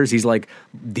officers. He's like,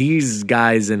 these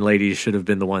guys and ladies should have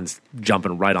been the ones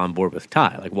jumping right on board with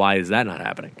Ty. Like, why is that not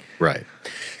happening? Right.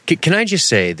 Can I just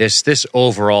say, this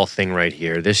overall thing right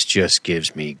here, this just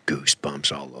gives me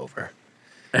goosebumps all over.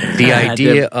 The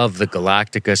idea of the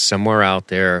Galactica somewhere out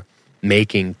there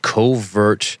making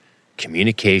covert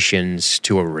communications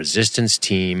to a resistance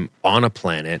team on a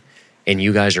planet, and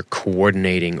you guys are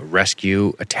coordinating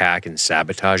rescue, attack, and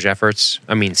sabotage efforts.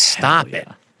 I mean, stop it.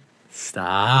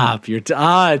 Stop.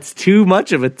 It's too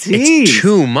much of a tease. It's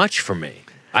too much for me.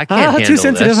 I can't handle too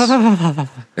sensitive.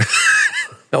 this.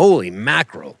 Holy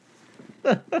mackerel.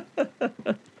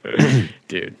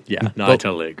 Dude, yeah. No, I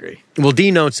totally agree. Well, D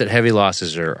notes that heavy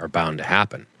losses are bound to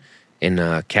happen.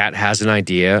 And Kat has an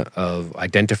idea of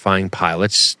identifying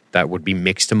pilots that would be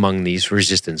mixed among these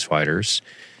resistance fighters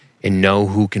and know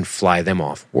who can fly them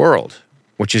off-world,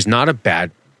 which is not a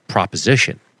bad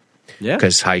proposition. Yeah.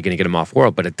 Because how are you going to get them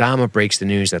off-world? But Adama breaks the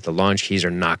news that the launch keys are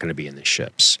not going to be in the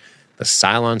ships. The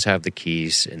Cylons have the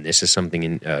keys, and this is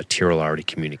something Tyrell already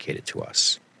communicated to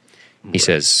us. He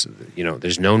says,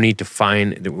 there's no need to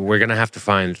find, they're going to have to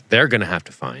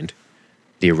find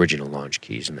the original launch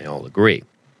keys, and they all agree.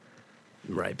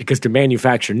 Right, because to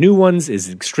manufacture new ones is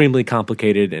extremely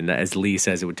complicated, and as Lee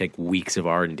says, it would take weeks of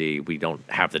R&D. We don't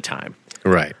have the time.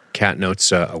 Right. Kat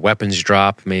notes a weapons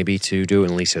drop maybe to do,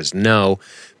 and Lee says no,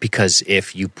 because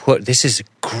if you this is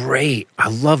great. I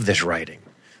love this writing.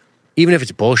 Even if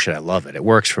it's bullshit, I love it. It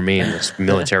works for me in this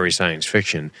military science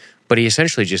fiction. But he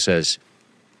essentially just says,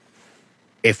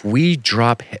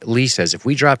 Lee says, if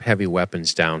we drop heavy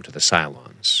weapons down to the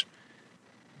Cylons,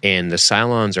 and the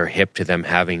Cylons are hip to them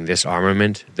having this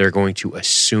armament, they're going to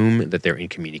assume that they're in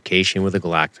communication with the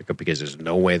Galactica because there's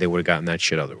no way they would have gotten that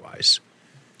shit otherwise.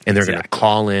 And they're going to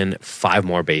call in 5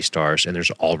 more base stars, and there's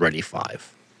already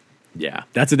 5. Yeah,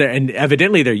 that's it. And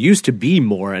evidently there used to be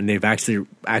more, and they've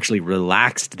actually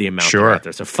relaxed the amount out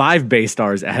there. So 5 Bay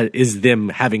Stars is them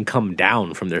having come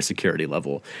down from their security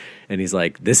level. And he's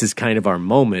like, this is kind of our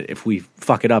moment. If we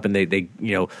fuck it up and they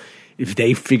if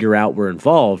they figure out we're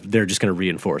involved, they're just going to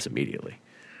reinforce immediately.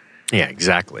 Yeah,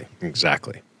 exactly.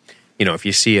 If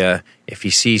you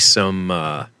see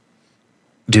some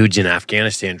dudes in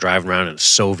Afghanistan driving around in a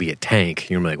Soviet tank,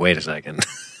 you're like, wait a second.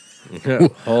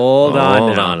 Hold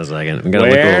on a second.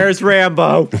 Where's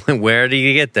Rambo? Where do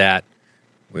you get that?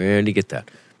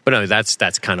 But no,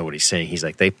 that's kind of what he's saying. He's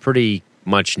like, they pretty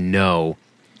much know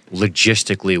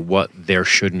logistically what there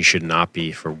should and should not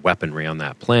be for weaponry on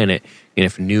that planet. And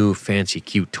if new fancy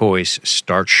cute toys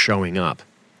start showing up,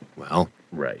 well,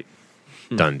 right,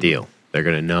 done deal. They're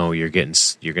gonna know you're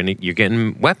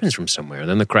getting weapons from somewhere.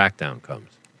 Then the crackdown comes.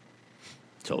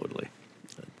 Totally,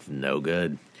 it's no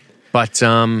good. But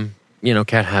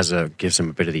Cat gives him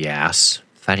a bit of the ass.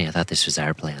 Funny, I thought this was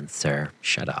our plan, sir.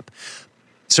 Shut up.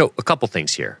 So a couple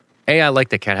things here. I like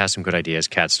that Cat has some good ideas.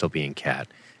 Cat's still being Cat.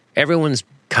 Everyone's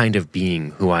kind of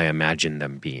being who I imagine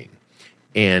them being.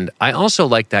 And I also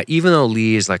like that even though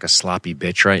Lee is like a sloppy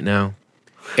bitch right now,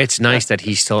 it's nice that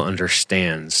he still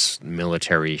understands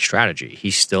military strategy.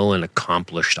 He's still an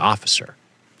accomplished officer.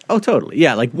 Oh, totally.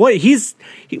 Yeah, like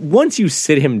once you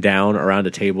sit him down around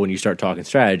a table and you start talking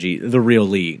strategy, the real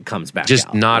Lee comes back Just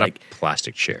out. Not a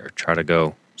plastic chair. Try to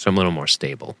go some little more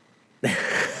stable.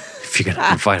 If you're going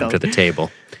to invite him to the table.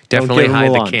 Definitely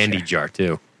hide the candy jar,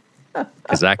 too.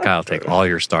 Because that guy will take all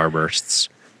your starbursts.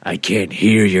 I can't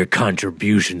hear your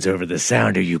contributions over the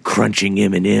sound of you crunching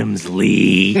M&Ms,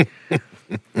 Lee.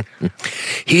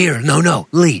 Here, no,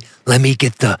 Lee, let me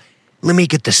get the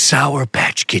Sour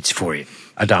Patch Kids for you.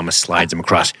 Adamas slides him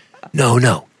across.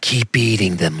 No, keep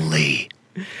eating them, Lee.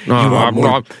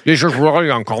 No, this is really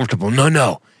uncomfortable.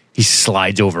 No. He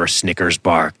slides over a Snickers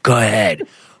bar. Go ahead.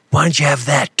 Why don't you have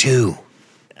that, too?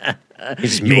 He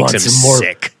just makes him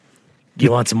sick.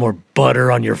 You want some more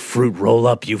butter on your fruit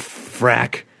roll-up, you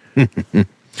frack?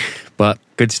 But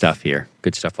good stuff here.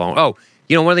 Good stuff. One of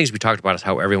the things we talked about is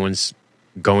how everyone's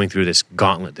going through this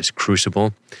gauntlet, this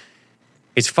crucible.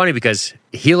 It's funny because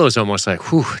Hilo's almost like,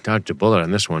 dodged a bullet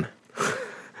on this one.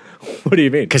 What do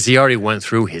you mean? Because he already went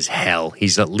through his hell.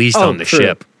 He's at least on the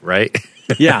ship, right?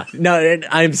 Yeah. No, and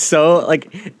I'm so,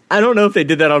 I don't know if they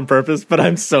did that on purpose, but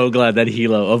I'm so glad that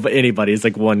Hilo, of anybody, is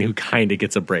one who kind of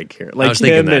gets a break here. I was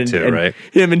thinking that too, right?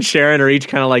 Him and Sharon are each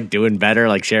kind of doing better.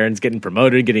 Sharon's getting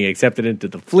promoted, getting accepted into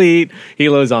the fleet.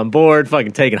 Hilo's on board,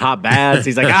 fucking taking hot baths.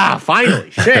 He's like,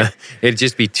 finally, shit. It'd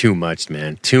just be too much,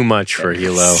 man. Too much for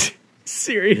Hilo.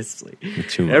 Seriously.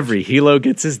 Too much. Every Hilo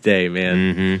gets his day,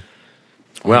 man.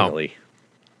 Mm-hmm. Well,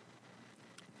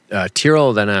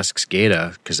 Tyrell then asks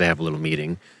Gaeta, because they have a little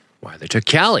meeting, why they took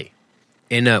Callie.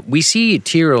 And we see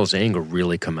Tyrell's anger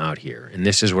really come out here. And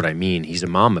this is what I mean. He's a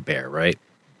mama bear, right?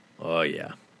 Oh,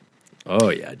 yeah.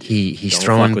 Dude. He's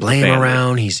throwing blame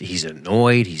around. He's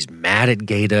annoyed. He's mad at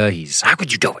Gaeta. How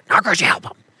could you do it? How could you help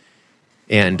him?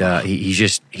 And he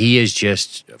is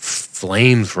just a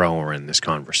flamethrower in this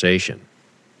conversation.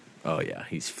 Oh, yeah.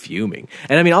 He's fuming.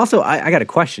 And I mean, also, I got a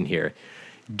question here.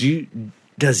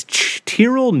 Does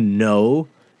Tyrell know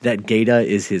that Gaeta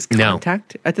is his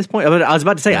contact at this point? I was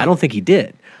about to say, I don't think he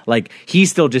did.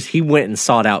 He went and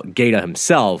sought out Gaeta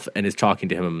himself and is talking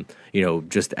to him,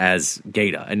 just as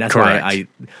Gaeta. And that's why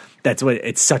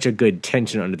it's such a good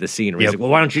tension under the scene. Where he's like, well,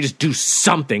 why don't you just do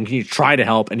something? Can you try to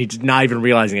help? And he's not even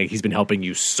realizing he's been helping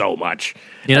you so much.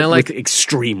 With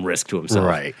extreme risk to himself.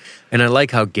 Right. And I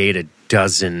like how Gaeta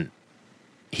doesn't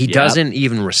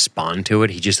even respond to it.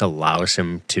 He just allows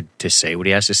him to say what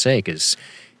he has to say because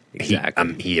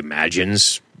he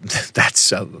imagines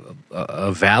that's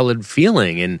a valid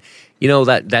feeling. And,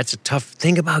 that's a tough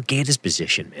thing about Gaeta's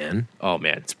position, man. Oh,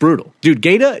 man, it's brutal. Dude,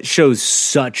 Gaeta shows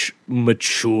such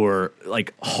mature,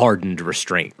 hardened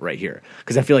restraint right here.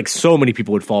 Because I feel like so many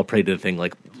people would fall prey to the thing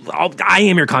I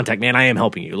am your contact, man. I am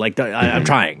helping you. I'm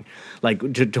trying.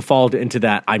 To fall into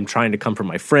that, I'm trying to come from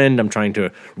my friend. I'm trying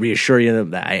to reassure you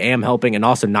that I am helping, and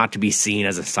also not to be seen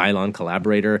as a Cylon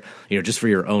collaborator, just for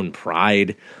your own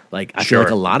pride. I feel like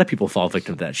a lot of people fall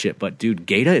victim to that shit. But, dude,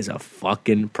 Gaeta is a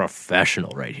fucking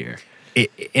professional right here.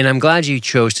 And I'm glad you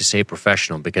chose to say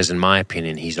professional because, in my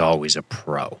opinion, he's always a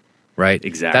pro, right?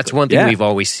 Exactly. That's one thing we've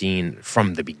always seen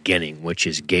from the beginning, which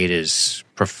is Gaeta's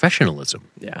professionalism.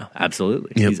 Yeah,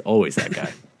 absolutely. Yep. He's always that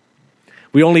guy.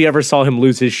 We only ever saw him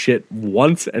lose his shit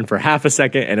once and for half a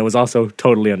second, and it was also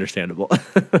totally understandable.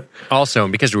 Also,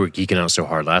 because we were geeking out so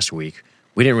hard last week,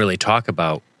 we didn't really talk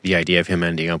about the idea of him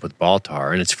ending up with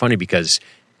Baltar. And it's funny because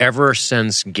ever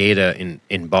since Gaeta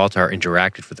in Baltar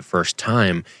interacted for the first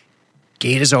time,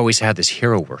 Gata's always had this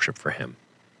hero worship for him.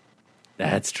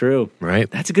 That's true. Right?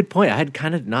 That's a good point. I had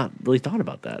kind of not really thought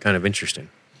about that. Kind of interesting.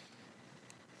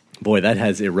 Boy, that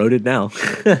has eroded now.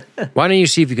 Why don't you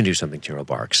see if you can do something, Tyrell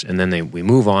barks? And then we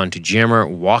move on to Jammer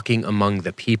walking among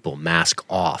the people, mask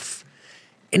off.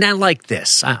 And I like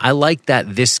this. I like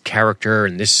that this character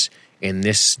and this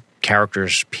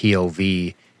character's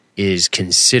POV is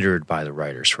considered by the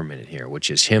writers for a minute here,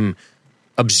 which is him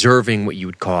observing what you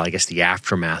would call, I guess, the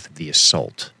aftermath of the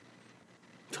assault.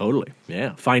 Totally,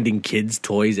 yeah. Finding kids'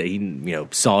 toys that he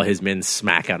saw his men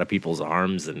smack out of people's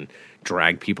arms and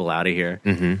drag people out of here.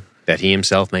 Mm-hmm. That he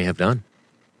himself may have done.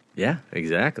 Yeah,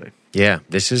 exactly. Yeah,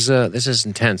 this is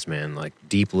intense, man. Like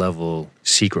deep level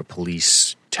secret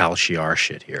police Tal Shiar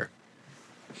shit here.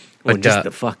 But just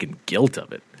the fucking guilt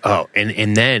of it. Oh,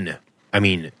 and then, I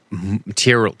mean,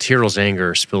 Tyrell's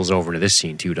anger spills over into this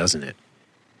scene too, doesn't it?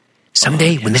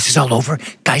 Someday, when this is all over,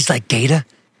 guys like Gata,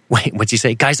 what's he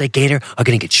say? Guys like Gata are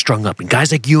going to get strung up, and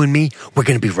guys like you and me, we're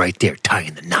going to be right there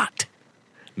tying the knot.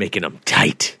 Making them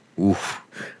tight. Oof.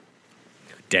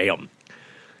 Damn.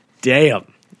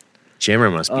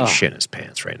 Jammer must be shitting his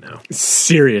pants right now.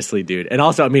 Seriously, dude. And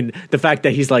also, I mean, the fact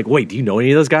that he's like, wait, do you know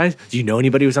any of those guys? Do you know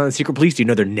anybody who's on the secret police? Do you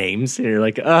know their names? And you're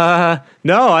like,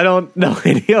 no, I don't know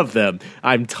any of them.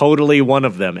 I'm totally one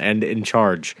of them and in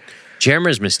charge.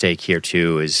 Jammer's mistake here,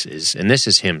 too, is and this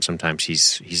is him. Sometimes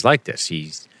he's like this.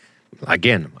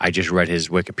 Again, I just read his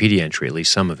Wikipedia entry, at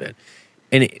least some of it.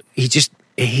 And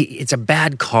it's a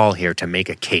bad call here to make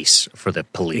a case for the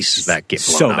police that get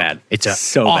blown so up. bad. It's a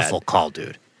so awful bad. Call,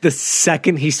 dude. The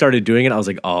second he started doing it, I was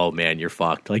like, "Oh man, you're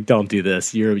fucked! Like, don't do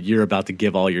this. You're about to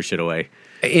give all your shit away."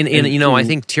 And I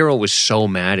think Tyrell was so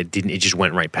mad it just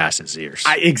went right past his ears.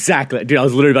 Exactly, dude. I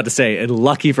was literally about to say, and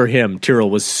lucky for him, Tyrell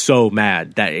was so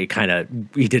mad that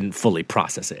he didn't fully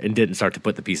process it and didn't start to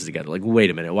put the pieces together. Like, wait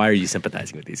a minute, why are you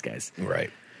sympathizing with these guys? Right.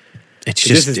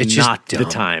 This is not the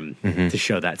time to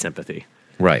show that sympathy.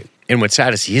 Right. And what's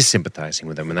sad is he is sympathizing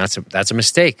with them, and that's a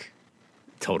mistake.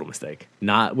 Total mistake.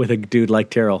 Not with a dude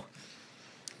like Tyrell.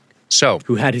 So,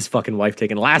 who had his fucking wife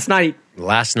taken last night.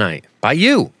 By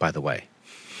you, by the way.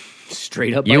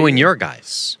 Straight up. You and your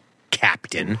guys.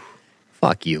 Captain.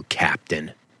 Fuck you,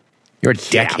 Captain. You're a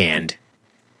deckhand.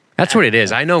 That's what it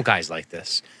is. I know guys like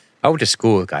this. I went to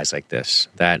school with guys like this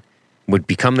that would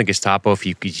become the Gestapo if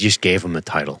you just gave them the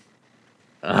title.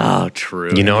 Oh,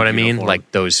 true. You know what I mean?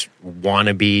 Like those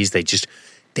wannabes,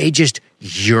 they just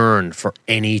yearn for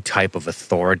any type of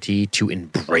authority to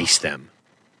embrace them.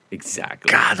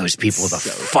 Exactly. God, those people are the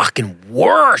fucking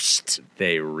worst.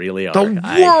 They really are. The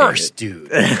worst,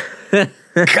 dude.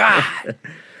 God.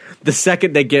 The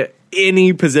second they get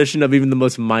any position of even the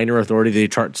most minor authority, they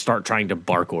start trying to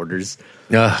bark orders.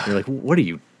 You're like, what are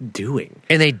you doing?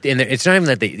 And it's not even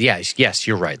that they, yes,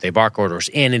 you're right. They bark orders.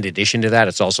 And in addition to that,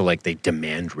 it's also like they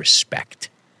demand respect.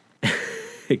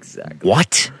 Exactly.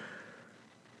 What?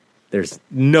 There's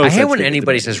no. I hate when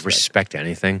anybody says respect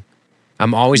anything.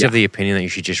 I'm always of the opinion that you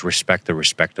should just respect the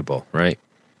respectable, right?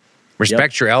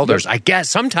 Respect your elders, I guess,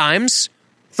 sometimes.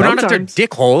 But not if they're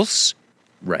dickholes.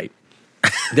 Right.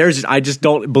 I just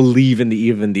don't believe in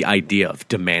even the idea of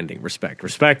demanding respect.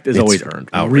 Respect is always earned.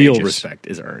 Outrageous. Real respect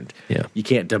is earned. Yeah. You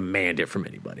can't demand it from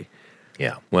anybody.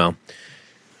 Yeah. Well,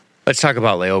 let's talk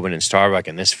about Leoben and Starbuck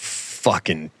and this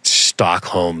fucking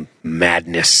Stockholm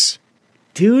madness.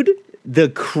 Dude, the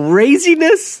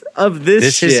craziness of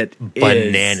this shit is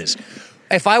bananas.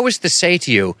 If I was to say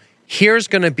to you, here's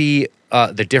going to be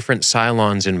the different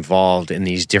Cylons involved in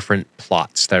these different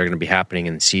plots that are going to be happening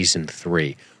in season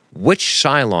 3. Which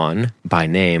Cylon, by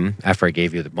name, after I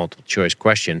gave you the multiple choice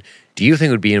question, do you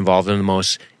think would be involved in the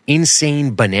most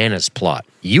insane bananas plot?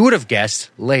 You would have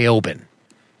guessed Leoben.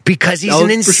 Because he's an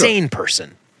insane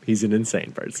person. He's an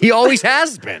insane person. He always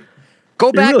has been.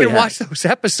 Go back and watch those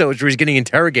episodes where he's getting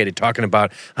interrogated, talking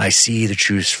about, I see the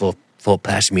truths flow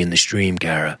past me in the stream,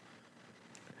 Kara.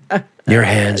 Your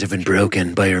hands have been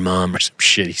broken by your mom or some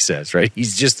shit he says, right?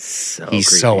 He's just,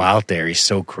 so out there. He's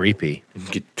so creepy. You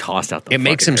get tossed out the It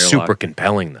makes him super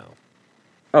compelling, though.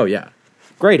 Oh, yeah.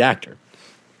 Great actor.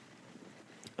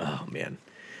 Oh, man.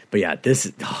 But yeah,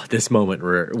 this moment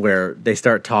where they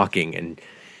start talking and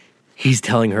he's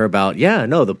telling her about,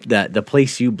 the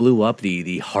place you blew up,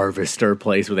 the harvester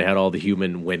place where they had all the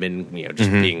human women,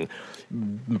 just being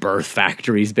birth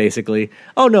factories, basically.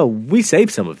 Oh no, we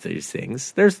saved some of these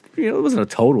things. There's, it wasn't a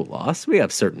total loss. We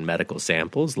have certain medical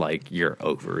samples, like your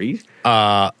ovaries.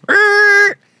 Back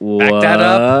that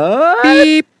up.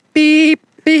 Beep, beep,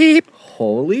 beep.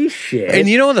 Holy shit. And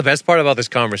you know what the best part about this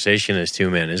conversation is too,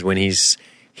 man, is when he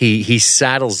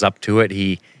saddles up to it.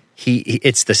 He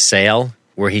it's the sale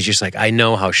where he's just like, I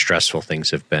know how stressful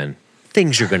things have been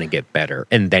things are going to get better.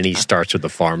 And then he starts with the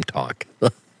farm talk. Do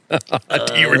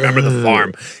you remember the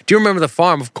farm? Do you remember the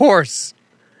farm? Of course.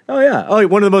 Oh, yeah. Oh,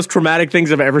 one of the most traumatic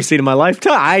things I've ever seen in my life.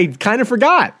 I kind of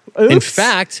forgot. Oops. In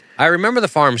fact, I remember the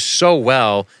farm so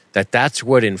well that that's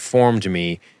what informed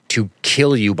me to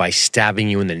kill you by stabbing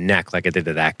you in the neck like I did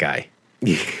to that guy.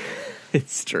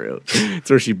 It's true. It's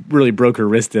where she really broke her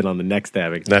wrist in on the neck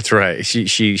stabbing. That's right.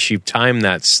 She timed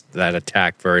that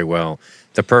attack very well.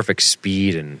 The perfect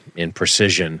speed and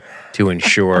precision to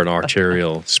ensure an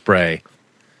arterial spray.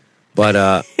 But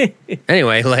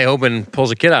anyway, Leoben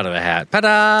pulls a kid out of the hat.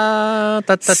 Ta-da!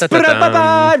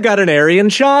 I've got an Aryan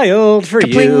child for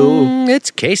you.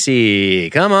 It's Casey.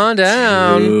 Come on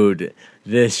down. Dude,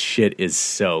 this shit is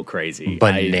so crazy.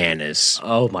 Bananas.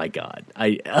 Oh my God.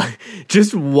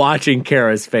 Just watching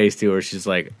Kara's face to her, she's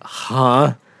like,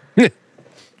 huh?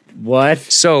 What?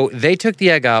 So they took the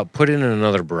egg out, put it in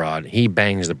another broad. He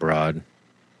bangs the broad.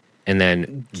 And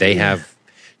then they have...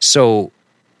 So...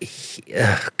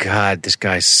 God, this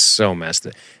guy's so messed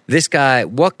up. This guy,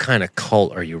 what kind of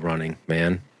cult are you running,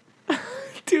 man?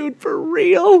 Dude, for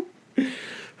real?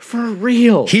 For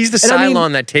real. He's the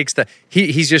Cylon that takes the...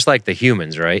 He's just like the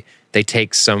humans, right? They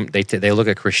take some... They look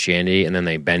at Christianity and then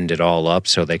they bend it all up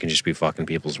so they can just be fucking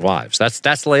people's wives. That's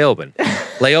Leoben.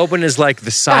 Leoben is like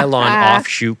the Cylon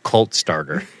offshoot cult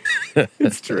starter.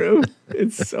 It's true.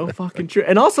 It's so fucking true.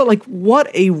 And also, like,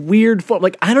 what a weird form.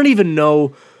 Like, I don't even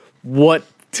know what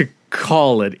to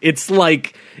call it. It's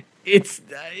like it's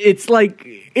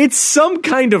some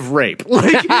kind of rape.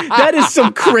 Like, that is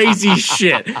some crazy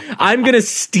shit. I'm gonna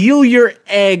steal your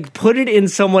egg, put it in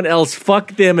someone else,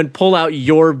 fuck them, and pull out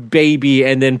your baby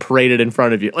and then parade it in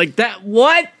front of you. Like that.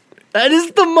 What? That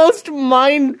is the most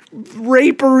mind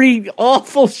rapery,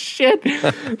 awful shit.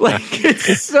 Like,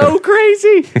 it's so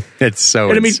crazy. It's so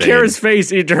And I mean, insane. Kara's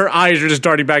face, her eyes are just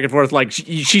darting back and forth. Like,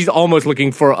 she's almost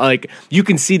looking for, like, you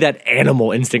can see that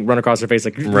animal instinct run across her face.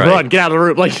 Like, run, get out of the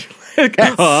room. Like,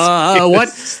 what?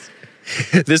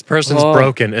 This person's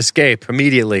broken. Escape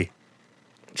immediately.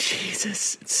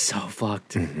 Jesus, it's so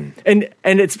fucked. Mm-hmm.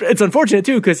 And it's unfortunate,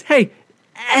 too, because, hey,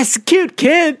 that's a cute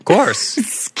kid. Of course.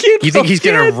 It's cute. You think he's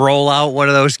going to roll out one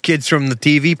of those kids from the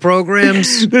TV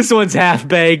programs? This one's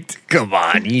half-baked. Come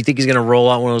on. You think he's going to roll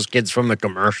out one of those kids from the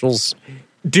commercials?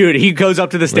 Dude, he goes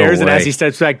up to the stairs, and as he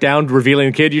steps back down,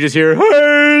 revealing the kid, you just hear,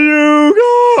 "Hey,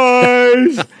 you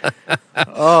guys!"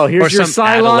 Oh, here's your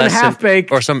Cylon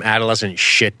half-baked. Or some adolescent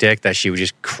shit dick that she would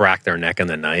just crack their neck in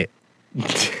the night.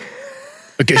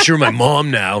 I guess you're my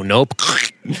mom now. Nope.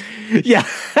 Yeah.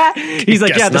 He's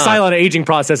like, the Cylon aging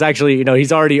process, actually, you know,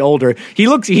 he's already older. He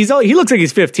looks like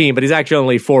he's 15, but he's actually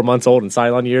only 4 months old in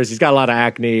Cylon years. He's got a lot of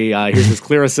acne. Here's his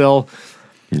Clearasil.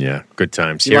 Yeah, good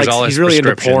times. Here's all his really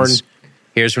into porn.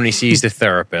 Here's when he sees the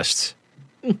therapist.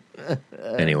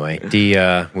 Anyway,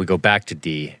 we go back to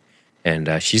Dee,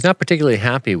 and she's not particularly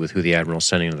happy with who the Admiral's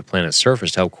sending to the planet's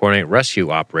surface to help coordinate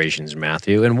rescue operations,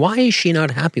 Matthew. And why is she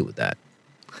not happy with that?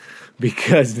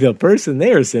 Because the person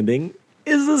they are sending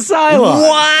is a Cylon.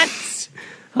 What?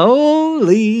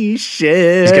 Holy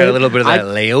shit. He's got a little bit of that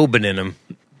Leoben in him.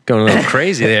 Going a little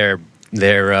crazy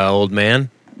there, old man.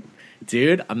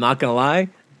 Dude, I'm not going to lie.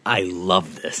 I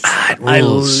love this. I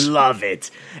love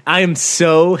it. I am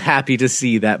so happy to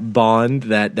see that bond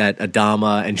that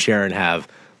Adama and Sharon have,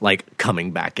 like,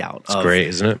 coming back out. It's great,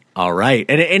 isn't it? All right.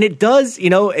 And it does, you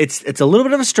know, it's a little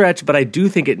bit of a stretch, but I do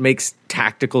think it makes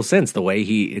tactical sense the way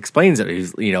he explains it.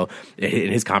 He's, you know,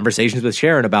 in his conversations with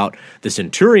Sharon about the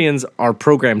Centurions are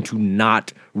programmed to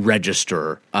not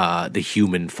register the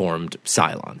human-formed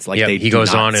Cylons. Like, he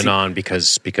goes on and on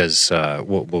because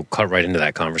we'll cut right into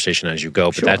that conversation as you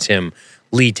go, but that's him.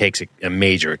 Lee takes a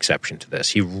major exception to this.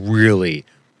 He really,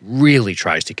 really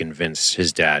tries to convince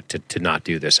his dad to not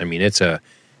do this. I mean, it's a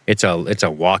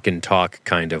walk and talk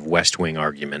kind of West Wing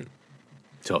argument.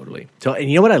 Totally. So, and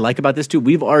you know what I like about this too?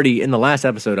 We've already, in the last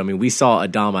episode, I mean, we saw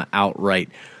Adama outright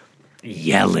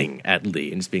yelling at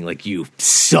Lee and just being like, "You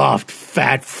soft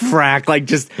fat frack," like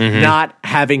just not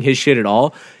having his shit at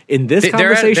all. In this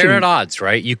conversation, they're at odds,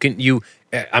 right? You can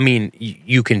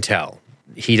tell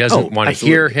he doesn't want to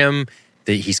hear him.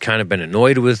 That he's kind of been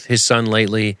annoyed with his son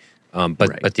lately. But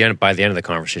by the end of the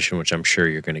conversation, which I'm sure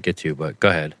you're going to get to, but go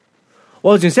ahead.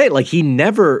 Well, I was going to say, like, he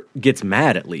never gets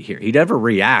mad at Lee here. He never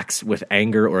reacts with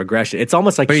anger or aggression. It's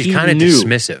almost like he's kind of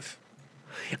dismissive.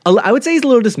 I would say he's a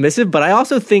little dismissive, but I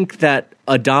also think that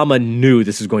Adama knew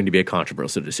this was going to be a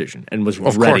controversial decision and was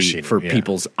ready for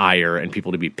people's ire and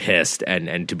people to be pissed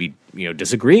and to be, you know,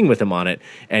 disagreeing with him on it.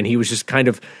 And he was just kind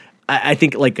of I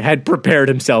think like had prepared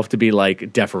himself to be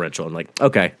like deferential and like,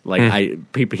 okay, like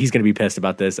he's going to be pissed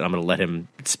about this, and I'm going to let him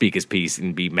speak his piece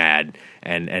and be mad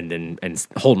and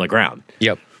hold my ground.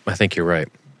 Yep, I think you're right.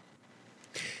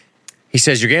 He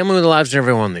says, "You're gambling with the lives of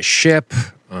everyone on the ship.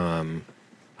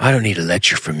 I don't need a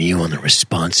lecture from you on the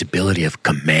responsibility of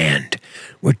command.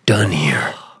 We're done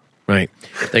here." Right?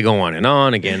 They go on and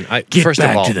on again. Get first back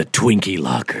of all, to the Twinkie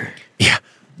locker. Yeah.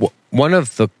 One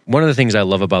of the things I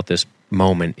love about this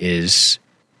moment is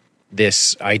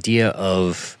this idea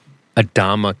of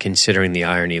Adama considering the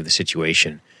irony of the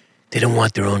situation. They don't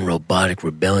want their own robotic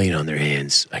rebellion on their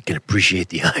hands. I can appreciate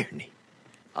the irony.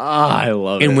 I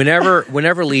love it. And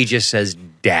whenever Lee just says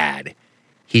dad,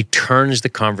 he turns the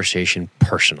conversation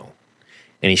personal.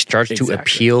 And he starts to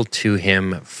appeal to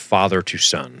him father to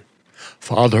son.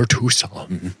 Father to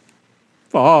son.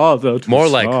 Father to More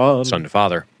son. like son to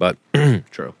father, but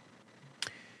true.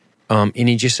 And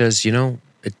he just says,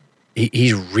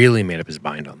 he's really made up his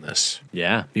mind on this.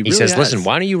 Yeah. He really says, has. listen,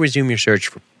 why don't you resume your search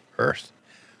for Earth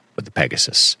with the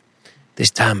Pegasus? This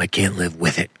time I can't live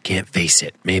with it, can't face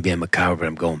it. Maybe I'm a coward, but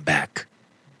I'm going back.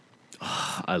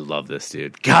 Oh, I love this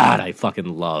dude. God, I fucking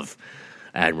love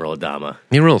Admiral Adama.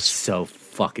 He rules. So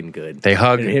fucking good. They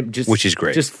hug, which is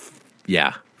great.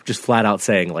 Just flat out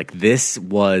saying, like, this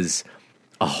was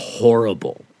a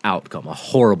horrible outcome, a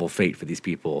horrible fate for these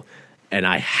people, and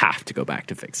I have to go back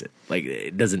to fix it. Like,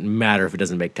 it doesn't matter if it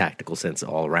doesn't make tactical sense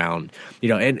all around.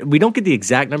 And we don't get the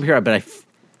exact number here, but I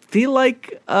feel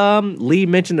like Lee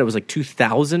mentioned there was like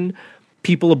 2,000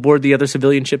 people aboard the other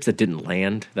civilian ships that didn't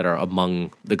land that are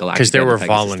among the Galactic. Because there were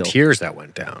volunteers that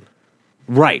went down.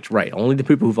 Right. Only the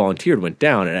people who volunteered went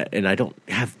down, and I don't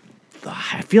have.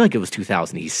 I feel like it was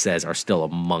 2,000. He says are still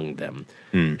among them.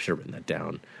 Should have written that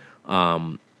down.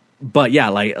 But yeah,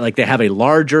 like they have a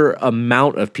larger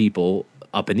amount of people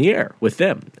up in the air with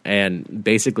them, and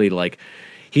basically like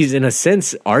he's in a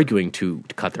sense arguing to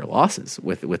cut their losses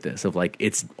with this of like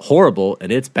it's horrible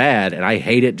and it's bad and I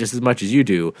hate it just as much as you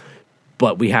do,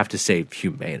 but we have to save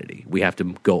humanity. We have to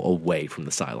go away from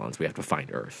the Cylons. We have to find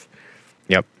Earth.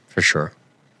 Yep, for sure.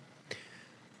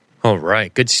 All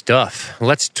right, good stuff.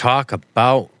 Let's talk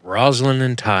about Rosalind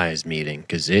and Ty's meeting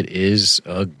because it is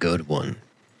a good one.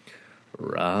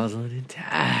 Rosalind and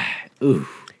Ty. Ooh,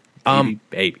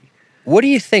 baby. What do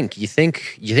you think? You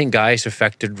think Gaius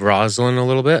affected Rosalind a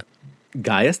little bit?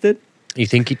 Gaius did? Do you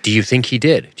think he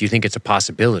did? Do you think it's a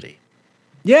possibility?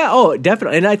 Yeah, oh,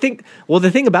 definitely. And I think, well,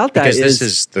 the thing about that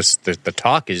is the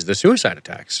talk is the suicide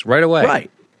attacks right away.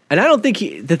 Right. And I don't think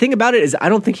the thing about it is I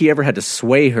don't think he ever had to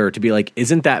sway her to be like,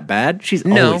 isn't that bad? She's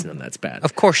always known that's bad.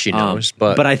 Of course she knows,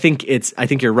 but I think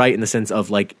you're right in the sense of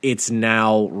like, it's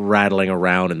now rattling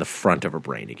around in the front of her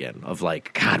brain again of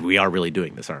like, God, we are really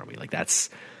doing this, aren't we? Like that's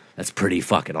pretty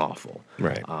fucking awful.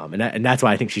 Right. And that's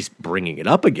why I think she's bringing it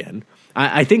up again.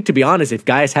 I think, to be honest, if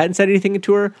Gaius hadn't said anything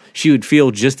to her, she would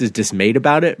feel just as dismayed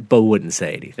about it, but wouldn't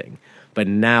say anything. But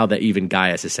now that even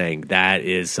Gaius is saying that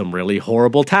is some really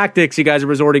horrible tactics you guys are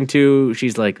resorting to,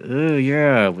 she's like, oh,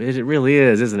 yeah, it really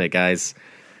is, isn't it, guys?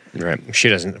 Right. She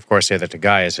doesn't, of course, say that to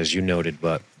Gaius, as you noted,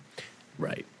 but...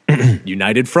 Right.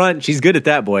 United front. She's good at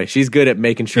that, boy. She's good at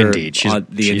making sure Indeed. On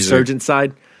the insurgent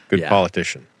side. Good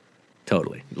politician.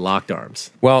 Totally. Locked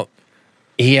arms. Well,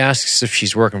 he asks if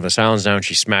she's working for the Cylons now, and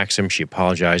she smacks him. She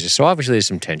apologizes. So obviously there's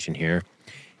some tension here.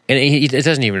 And it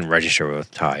doesn't even register with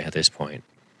Ty at this point.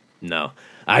 No.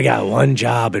 I got one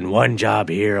job and one job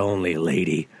here only,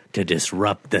 lady, to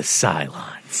disrupt the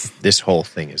Cylons. This whole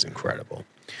thing is incredible.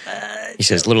 He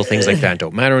says little things like that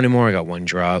don't matter anymore. I got one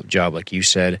job like you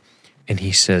said. And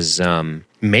he says,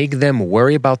 make them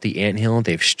worry about the anthill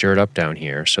they've stirred up down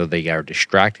here so they are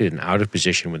distracted and out of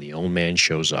position when the old man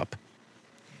shows up.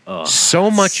 Oh,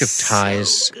 so much of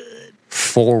Ty's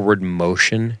forward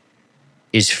motion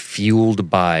is fueled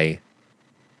by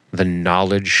the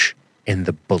knowledge and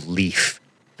the belief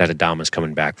that Adama's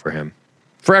coming back for him.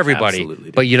 For everybody.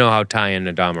 Absolutely, but you know how Ty and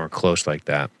Adama are close like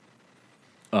that.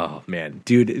 Oh, man.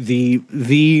 Dude,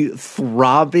 the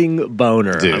throbbing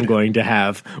boner I'm going to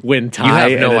have when Ty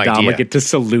and Adama get to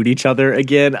salute each other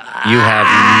again. You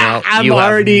have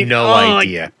no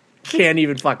idea. Can't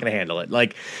even fucking handle it.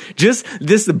 Like, just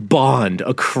this bond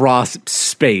across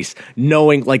space,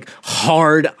 knowing, like,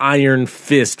 hard iron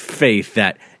fist faith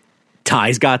that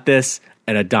Ty's got this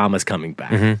and Adama's coming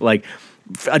back. Mm-hmm. Like,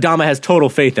 Adama has total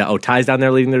faith that, Ty's down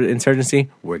there leading the insurgency.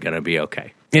 We're going to be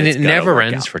okay. And it never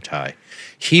ends for Ty.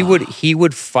 He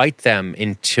would fight them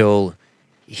until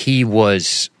he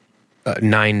was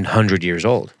 900 years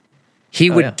old. He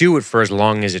would do it for as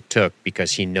long as it took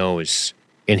because he knows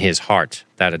in his heart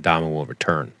that Adama will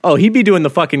return. Oh, he'd be doing the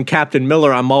fucking Captain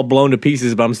Miller, I'm all blown to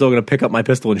pieces, but I'm still going to pick up my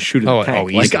pistol and shoot at the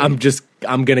tank. Like,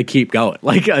 I'm going to keep going.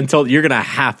 Like, until you're going to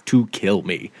have to kill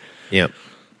me. Yep.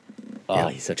 Oh,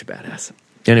 he's such a badass.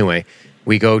 Anyway,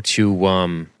 we go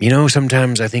to,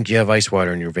 sometimes I think you have ice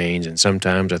water in your veins, and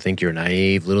sometimes I think you're a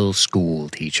naive little school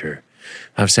teacher.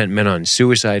 I've sent men on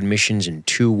suicide missions in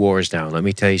 2 wars now. Let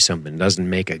me tell you something. It doesn't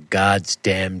make a God's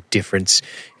damn difference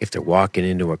if they're walking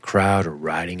into a crowd or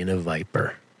riding in a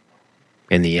Viper.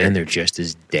 In the end, they're just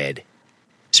as dead.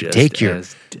 So take your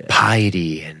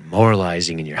piety and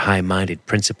moralizing and your high-minded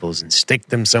principles and stick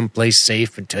them someplace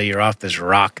safe until you're off this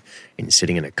rock and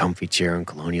sitting in a comfy chair on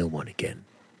Colonial 1 again.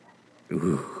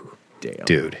 Ooh, damn.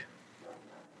 Dude.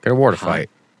 Got a war to fight.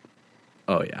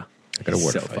 Oh, yeah. I got a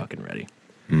war to fight. So fucking ready.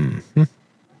 Mm-hmm.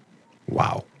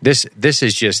 Wow. This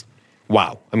is just,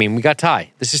 wow. I mean, we got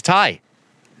Ty. This is Ty.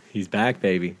 He's back,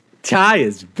 baby. Ty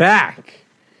is back.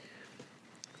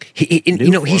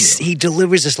 He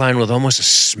delivers this line with almost a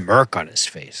smirk on his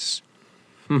face.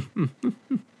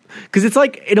 Because it's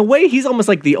like, in a way, he's almost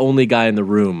like the only guy in the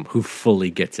room who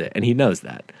fully gets it. And he knows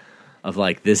that. Of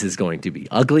like, this is going to be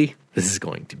ugly. This is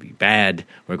going to be bad.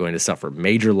 We're going to suffer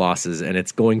major losses. And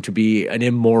it's going to be an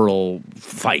immoral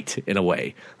fight in a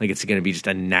way. Like, it's going to be just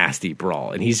a nasty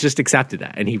brawl. And he's just accepted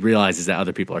that. And he realizes that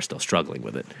other people are still struggling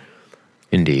with it.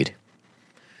 Indeed.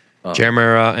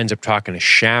 Jammer ends up talking to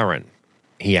Sharon.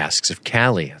 He asks if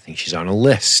Callie, I think she's on a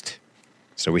list.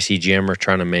 So we see Jammer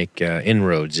trying to make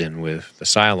inroads in with the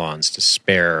Cylons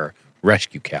to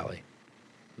rescue Callie.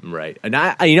 Right. And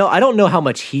I don't know how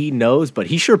much he knows, but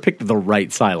he sure picked the right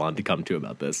Cylon to come to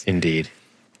about this. Indeed.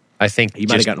 I think he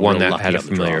might have gotten one that had a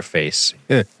familiar face.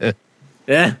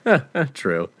 Yeah,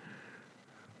 true.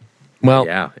 Well,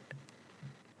 yeah.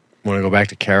 Want to go back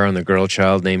to Kara and the girl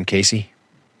child named Casey?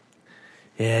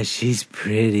 Yeah, she's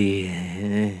pretty.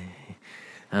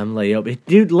 I'm Leoben.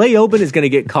 Dude, Leoben is going to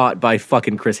get caught by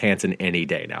fucking Chris Hansen any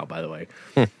day now, by the way.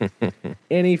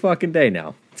 Any fucking day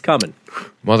now. It's coming.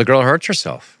 Well, the girl hurts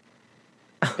herself.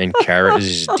 And Kara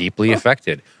is deeply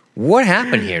affected. What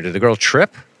happened here? Did the girl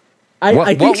trip?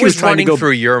 I think what was running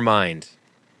through your mind?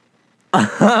 For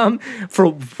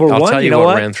I'll one, tell you know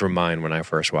what ran through mine when I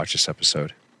first watched this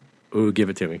episode. Ooh, give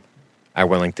it to me. I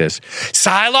went like this.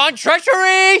 Cylon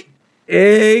treachery!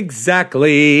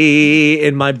 Exactly.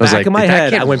 In my back of my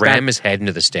head, I went ram his head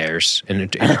into the stairs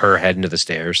and her head into the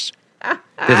stairs.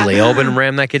 Did Leoben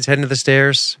ram that kid's head into the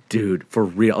stairs? Dude, for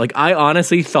real. Like, I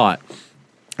honestly thought,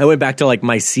 I went back to like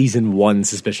my season 1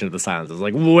 suspicion of the Cylons. I was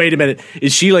like, wait a minute,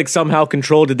 is she like somehow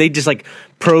controlled? Did they just like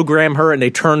program her and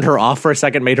they turned her off for a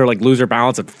second, made her like lose her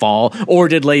balance and fall? Or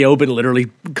did Leoben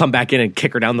literally come back in and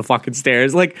kick her down the fucking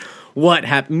stairs? Like, what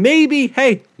happened? Maybe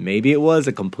it was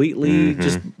a completely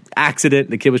just accident.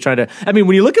 The kid was trying to, I mean,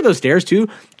 when you look at those stairs too,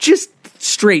 just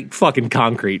straight fucking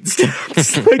concrete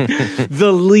steps. Like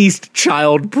the least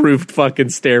child-proofed fucking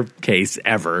staircase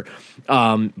ever.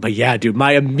 But yeah, dude,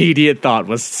 my immediate thought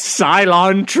was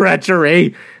Cylon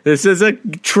treachery. This is a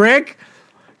trick.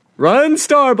 Run,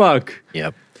 Starbuck.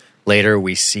 Yep. Later,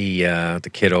 we see the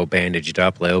kiddo bandaged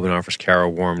up. Leoben offers Kara a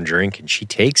warm drink, and she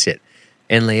takes it.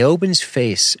 And Leoben's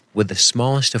face, with the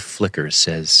smallest of flickers,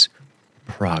 says,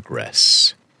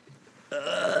 progress.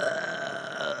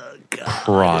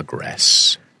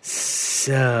 Progress.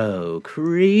 So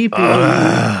creepy.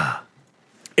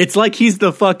 It's like he's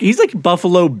like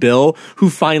Buffalo Bill who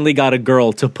finally got a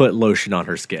girl to put lotion on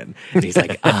her skin. And he's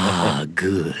like,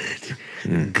 good.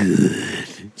 Good.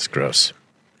 It's gross.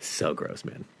 So gross,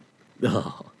 man.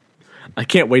 Oh, I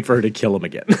can't wait for her to kill him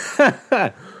again.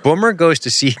 Boomer goes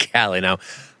to see Callie. Now,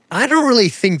 I don't really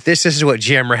think this is what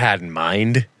Jammer had in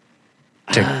mind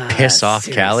to piss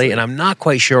off Callie, and I'm not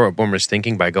quite sure what Boomer's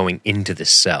thinking by going into the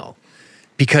cell.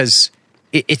 Because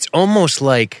it's almost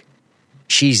like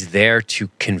she's there to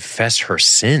confess her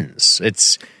sins.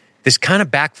 This kind of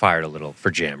backfired a little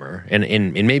for Jammer,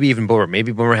 and maybe even Boomer.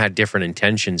 Maybe Boomer had different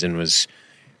intentions and was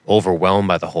overwhelmed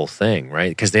by the whole thing, right?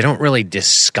 Because they don't really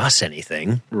discuss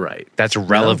anything. Right. That's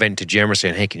relevant to Jammer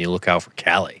saying, hey, can you look out for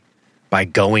Callie? By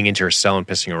going into her cell and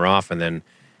pissing her off and then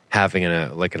having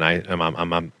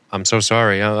I'm so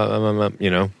sorry, you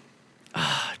know?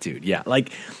 Dude, yeah.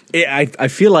 Like, I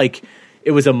feel like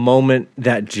it was a moment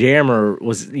that Jammer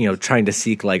was, trying to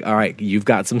seek, like, all right, you've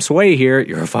got some sway here.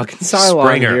 You're a fucking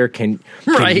Cylon here. Can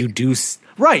you do...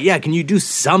 Right, yeah, can you do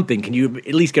something? Can you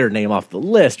at least get her name off the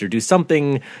list or do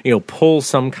something, pull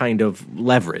some kind of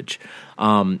leverage?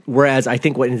 Whereas I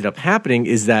think what ended up happening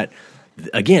is that,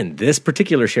 again, this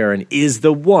particular Sharon is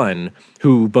the one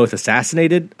who both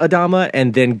assassinated Adama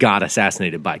and then got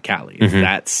assassinated by Callie. It's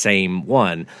that same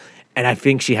one. And I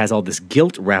think she has all this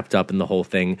guilt wrapped up in the whole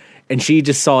thing. And she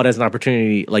just saw it as an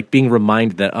opportunity, like being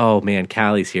reminded that, oh man,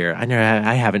 Callie's here.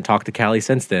 I haven't talked to Callie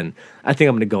since then. I think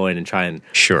I'm going to go in and try and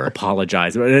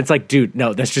apologize. And it's like, dude,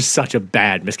 no, that's just such a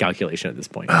bad miscalculation at this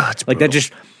point. Like that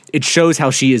just, it shows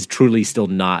how she is truly still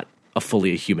not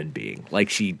fully a human being. Like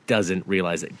she doesn't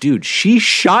realize that, dude, she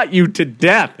shot you to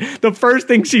death. The first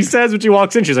thing she says when she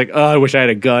walks in, she's like, oh, I wish I had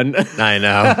a gun. I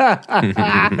know.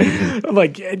 I'm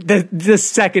like, the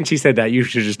second she said that, you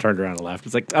should just turned around and left.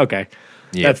 It's like, okay,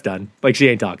 that's done. Like she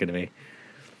ain't talking to me.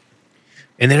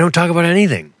 And they don't talk about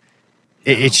anything.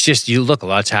 It's just, you look, a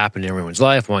lot's happened in everyone's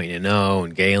life. I want you to know.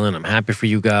 And Galen, I'm happy for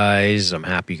you guys. I'm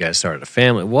happy you guys started a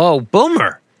family. Whoa,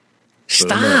 Boomer.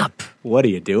 Stop. What are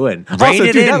you doing? Rein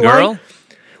it in, girl.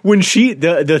 When she,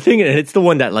 the thing, and it's the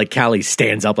one that like Callie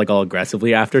stands up like all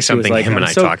aggressively after. Something she was like, him and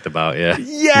I talked about, yeah.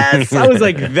 Yes. I was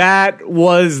like, that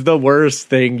was the worst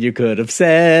thing you could have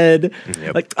said.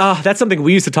 Yep. Like, that's something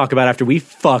we used to talk about after we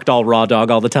fucked all raw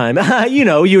dog all the time. You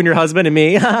know, you and your husband and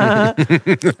me.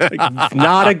 Like,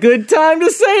 not a good time to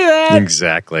say that.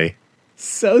 Exactly.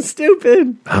 So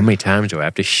stupid. How many times do I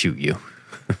have to shoot you?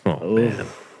 Oh, man.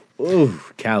 Ooh,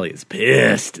 Callie is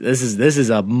pissed. This is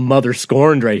a mother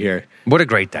scorned right here. What a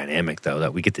great dynamic, though,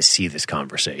 that we get to see this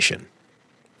conversation.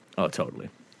 Oh, totally.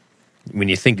 When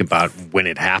you think about when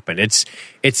it happened, it's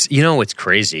you know, it's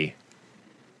crazy.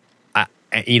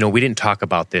 We didn't talk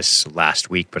about this last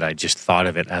week, but I just thought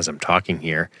of it as I'm talking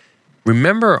here.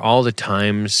 Remember all the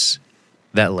times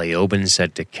that Leoben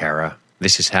said to Kara,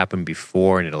 this has happened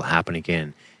before and it'll happen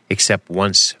again, except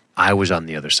once I was on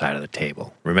the other side of the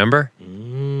table. Remember?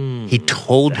 He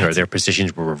told her their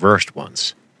positions were reversed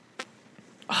once.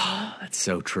 Oh, that's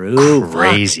so true.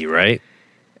 Crazy, right?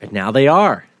 And now they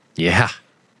are. Yeah.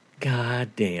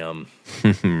 God damn.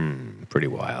 Pretty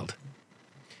wild.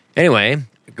 Anyway,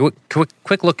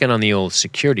 quick look in on the old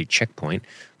security checkpoint.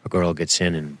 A girl gets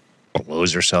in and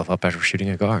blows herself up after shooting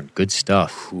a guard. Good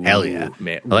stuff. Ooh, hell yeah.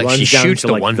 Man. Like she shoots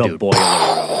the one dude.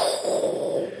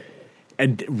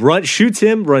 And shoots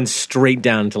him, runs straight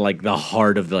down to like the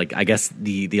heart of like I guess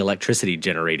the electricity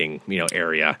generating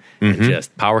area, and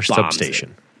just power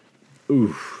substation.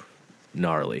 Oof,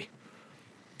 gnarly.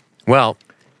 Well,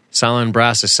 Cylon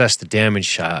Brass assessed the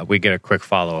damage. We get a quick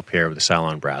follow up here with the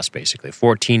Cylon Brass. Basically,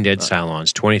 14 dead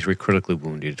Cylons, 23 critically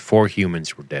wounded, 4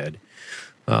 humans were dead.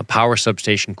 Power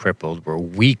substation crippled. We're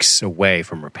weeks away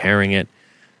from repairing it,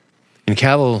 and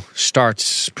Cavill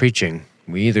starts preaching.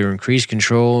 We either increase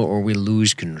control or we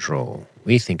lose control.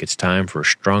 We think it's time for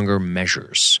stronger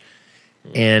measures.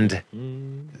 And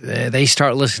they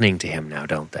start listening to him now,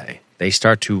 don't they? They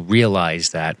start to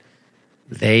realize that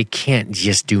they can't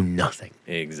just do nothing.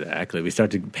 Exactly. We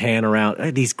start to pan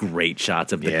around. These great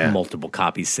shots of the multiple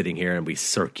copies sitting here, and we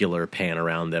circular pan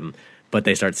around them. But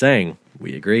they start saying,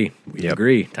 we agree. We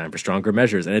agree. Time for stronger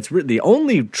measures. And it's the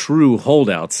only true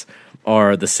holdouts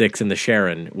are the Six and the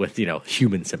Sharon with,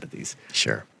 human sympathies.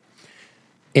 Sure.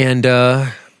 And,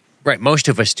 right, most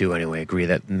of us do anyway agree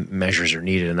that measures are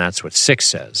needed, and that's what Six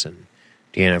says. And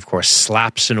Deanna, of course,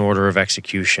 slaps an order of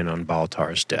execution on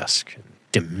Baltar's desk and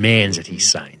demands that he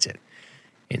signs it.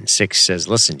 And Six says,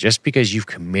 listen, just because you've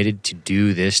committed to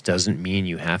do this doesn't mean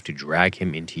you have to drag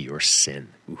him into your sin.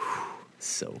 Ooh,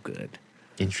 so good.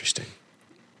 Interesting.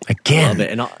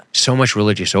 Again, so much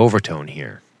religious overtone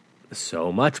here.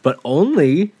 So much, but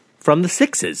only from the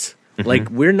Sixes. Like,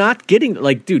 we're not getting,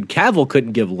 like, dude, Cavill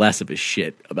couldn't give less of a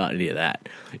shit about any of that.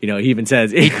 He even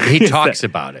says... He talks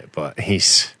about it, but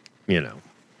he's,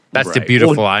 that's right. The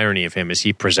beautiful irony of him is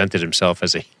he presented himself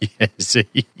as a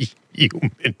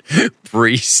human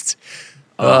priest.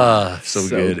 So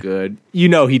good.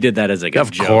 He did that as a joke.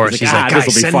 Of course. He's like,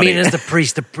 guys, send me in as the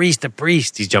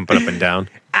priest. He's jumping up and down.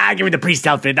 Give me the priest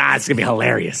outfit. It's going to be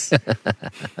hilarious.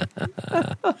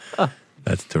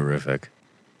 That's terrific.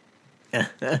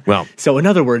 Well, so in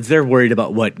other words, they're worried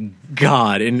about what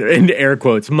God, in air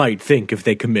quotes, might think if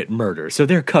they commit murder. So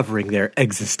they're covering their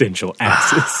existential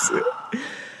asses.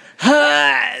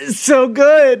 So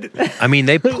good. I mean,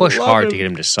 they push hard to get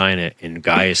him to sign it, and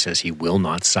Gaius says he will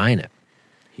not sign it.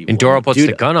 And Dora puts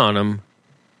the gun on him,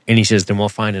 and he says, then we'll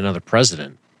find another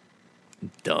president.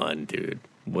 Done, dude.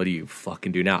 What do you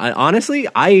fucking do now? Honestly,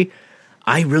 I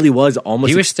really was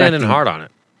almost He was standing hard on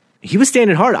it. He was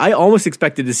standing hard. I almost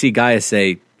expected to see Gaius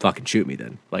say, fucking shoot me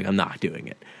then. Like, I'm not doing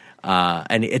it.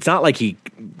 And it's not like he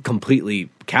completely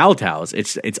kowtows.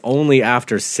 It's only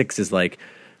after Six is like,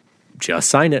 just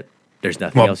sign it. There's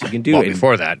nothing else you can do. Well,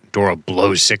 before that, Dora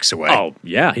blows Six away. Oh,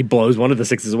 yeah. He blows one of the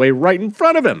Sixes away right in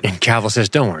front of him. And Cavill says,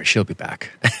 don't worry, she'll be back.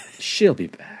 She'll be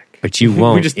back. But you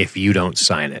won't if you don't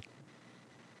sign it.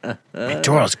 Man,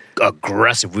 Toro's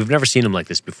aggressive. We've never seen him like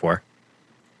this before.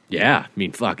 Yeah, I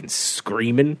mean, fucking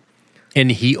screaming.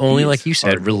 And he only, like you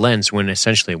said, relents when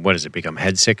essentially, what does it become,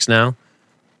 head six now?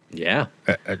 Yeah.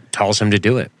 Tells him to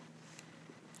do it.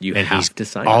 You and have he's to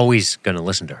sign always going to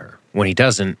listen to her. When he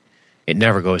doesn't, it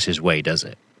never goes his way, does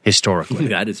it? Historically.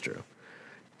 That is true.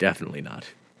 Definitely not.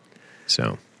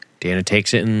 So Dana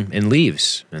takes it and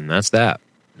leaves, and that's that.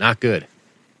 Not good.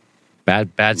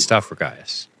 Bad stuff for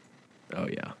Gaius. Oh,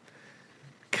 yeah.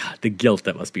 God, the guilt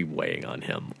that must be weighing on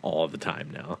him all the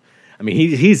time now. I mean,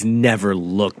 he's never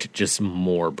looked just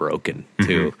more broken,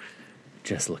 too.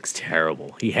 Just looks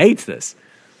terrible. He hates this.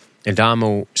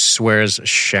 Adama swears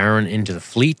Sharon into the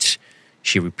fleet.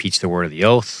 She repeats the word of the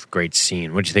oath. Great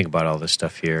scene. What do you think about all this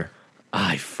stuff here?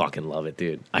 I fucking love it,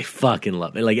 dude. I fucking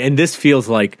love it. Like, and this feels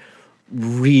like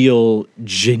real,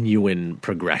 genuine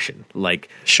progression. Like,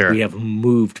 sure, we have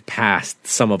moved past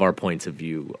some of our points of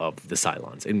view of the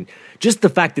Cylons. And just the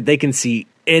fact that they can see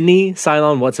any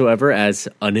Cylon whatsoever as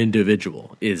an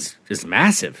individual is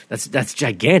massive. That's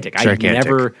gigantic. I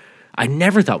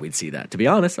never thought we'd see that, to be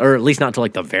honest. Or at least not till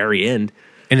like the very end.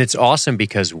 And it's awesome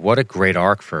because what a great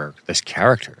arc for this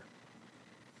character.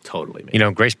 Totally, man. You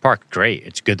know, Grace Park, great.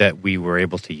 It's good that we were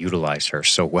able to utilize her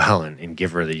so well and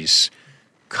give her these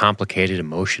complicated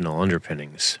emotional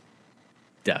underpinnings.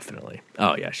 Definitely.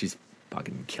 Oh, yeah, she's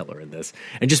fucking killer in this.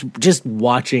 And just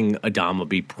watching Adama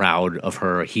be proud of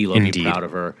her, Helo be proud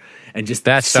of her, and just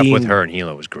that stuff with her and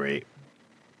Helo was great.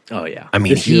 Oh, yeah. I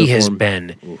mean, he has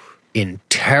been in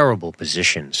terrible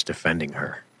positions defending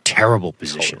her. Terrible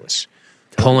positions.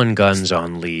 Totally. Pulling guns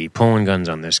on Lee, pulling guns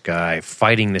on this guy,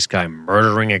 fighting this guy,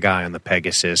 murdering a guy on the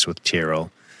Pegasus with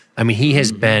Tyrell. I mean, he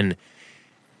has been...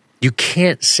 You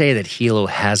can't say that Helo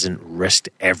hasn't risked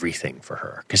everything for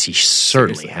her, because he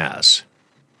certainly has.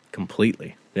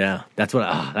 Completely. Yeah. That's what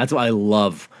I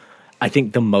love, I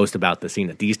think, the most about the scene,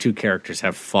 that these two characters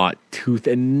have fought tooth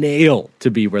and nail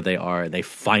to be where they are, and they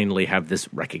finally have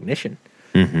this recognition.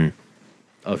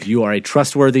 Of you are a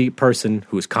trustworthy person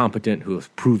who is competent, who has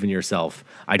proven yourself.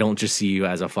 I don't just see you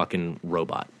as a fucking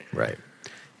robot. Right.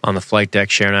 On the flight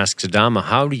deck, Sharon asks Adama,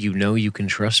 how do you know you can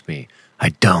trust me? I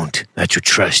don't. That's what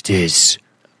trust is.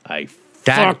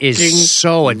 That is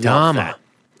so Adama.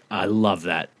 I love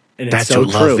that. And that's it's so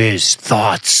what true. Love is.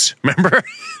 Thoughts. Remember?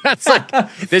 That's like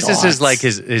this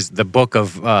is the book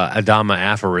of Adama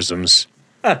aphorisms.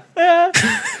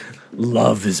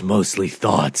 Love is mostly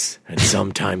thoughts and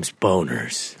sometimes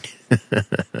boners.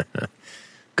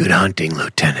 Good hunting,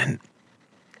 Lieutenant.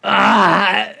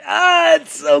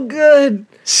 It's so good.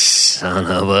 Son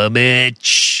of a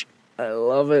bitch. I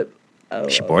love it.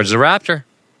 She boards the Raptor.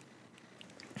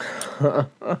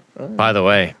 By the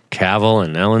way, Cavill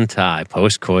and Ellen Tigh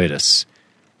post-coitus.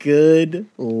 Good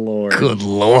Lord. Good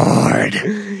Lord.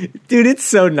 Dude, it's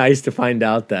so nice to find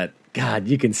out that, God,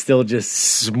 you can still just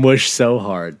smush so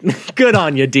hard. Good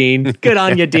on you, Dean. Good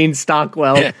on you, Dean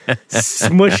Stockwell.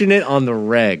 Smushing it on the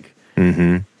reg.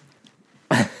 What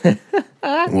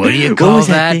do you call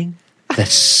that? The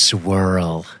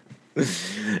swirl.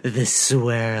 The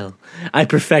swirl. I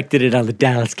perfected it on the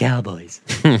Dallas Cowboys.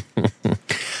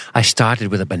 I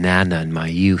started with a banana in my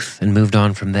youth and moved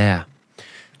on from there.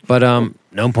 But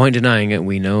no point denying it.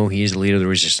 We know he's the leader of the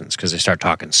resistance because they start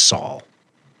talking Saul.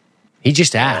 He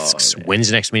just asks, when's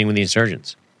the next meeting with the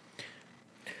insurgents?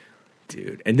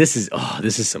 Dude, and this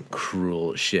is some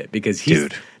cruel shit because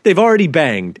they've already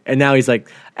banged, and now he's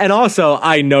like, and also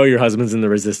I know your husband's in the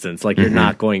resistance. Like, you're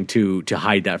not going to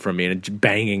hide that from me, and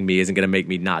banging me isn't going to make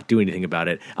me not do anything about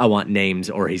it. I want names,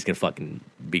 or he's going to fucking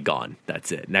be gone.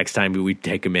 That's it. Next time we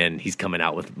take him in, he's coming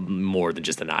out with more than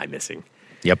just an eye missing.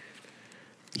 Yep.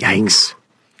 Yikes. Oof.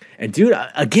 And dude,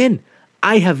 again,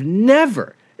 I have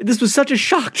never. This was such a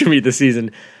shock to me this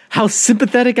season. How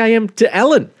sympathetic I am to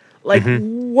Ellen. Like,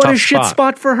 what Tough a shit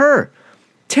spot for her.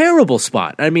 Terrible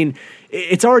spot. I mean,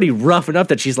 it's already rough enough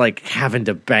that she's like having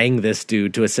to bang this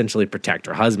dude to essentially protect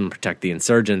her husband, protect the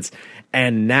insurgents.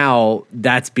 And now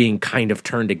that's being kind of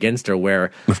turned against her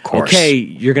where, of course, okay,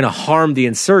 you're going to harm the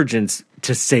insurgents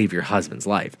to save your husband's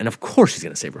life. And of course she's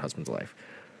going to save her husband's life.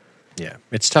 Yeah,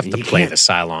 it's tough to play the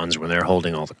Cylons when they're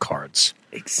holding all the cards.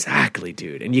 Exactly,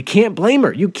 dude. And you can't blame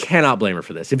her. You cannot blame her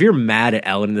for this. If you're mad at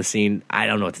Ellen in the scene, I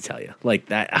don't know what to tell you. Like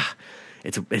that,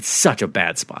 it's such a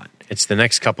bad spot. It's the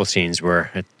next couple scenes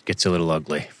where it gets a little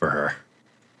ugly for her.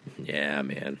 Yeah,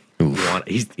 man.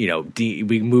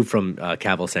 We move from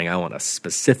Cavill saying, I want a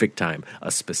specific time,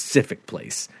 a specific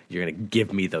place. You're going to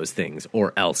give me those things,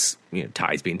 or else,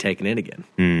 Ty's being taken in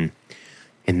again.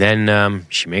 And then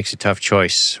she makes a tough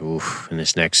choice in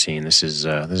this next scene. This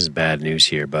is bad news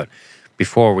here, but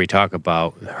before we talk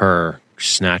about her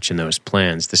snatching those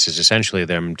plans. This is essentially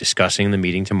them discussing the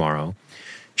meeting tomorrow.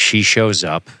 She shows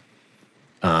up.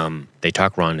 They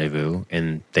talk rendezvous,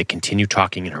 and they continue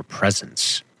talking in her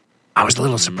presence. I was a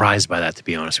little surprised by that, to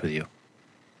be honest with you.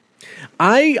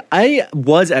 I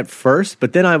was at first,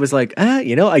 but then I was like,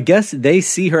 I guess they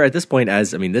see her at this point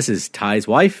as, this is Ty's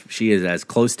wife. She is as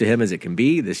close to him as it can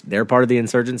be. They're part of the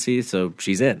insurgency, so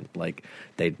she's in. Like,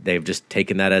 they've just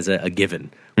taken that as a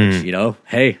given, which,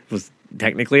 hey, was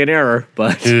technically an error,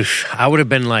 but I would have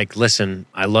been like, listen,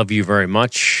 I love you very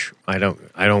much. I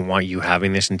don't want you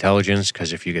having this intelligence,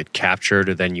 because if you get captured,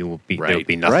 then you will be there'll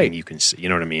be nothing you can see. You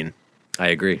know what I mean? I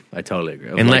agree. I totally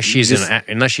agree. Unless she's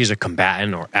a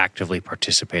combatant or actively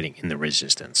participating in the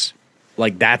resistance.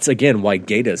 Like, that's again why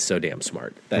Gaeta's so damn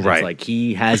smart. That it's like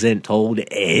he hasn't told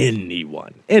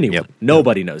anyone. Yep.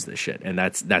 Nobody knows this shit, and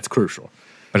that's crucial.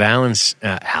 But Alan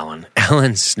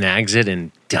snags it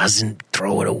and doesn't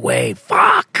throw it away.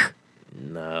 Fuck.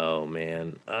 No,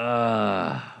 man.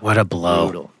 What a blow.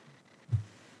 Brutal.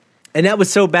 And that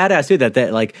was so badass too.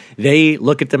 That like they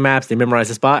look at the maps, they memorize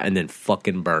the spot, and then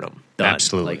fucking burn them. Done.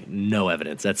 Absolutely, like no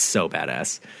evidence. That's so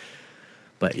badass.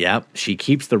 But yeah, she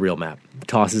keeps the real map,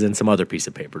 tosses in some other piece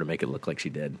of paper to make it look like she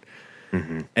did.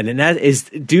 Mm-hmm. And then that is,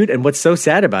 dude. And what's so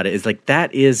sad about it is like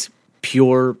that is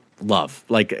pure love.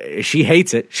 Like she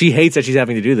hates it. She hates that she's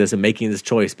having to do this and making this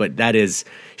choice. But that is,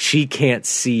 she can't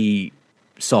see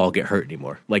Saul get hurt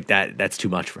anymore. Like that's too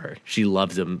much for her. She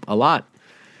loves him a lot.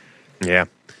 Yeah.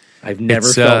 I've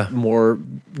never felt more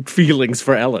feelings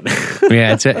for Ellen.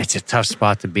 Yeah, it's a tough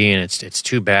spot to be in. It's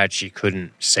too bad she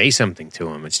couldn't say something to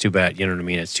him. It's too bad, you know what I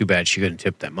mean? It's too bad she couldn't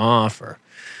tip them off or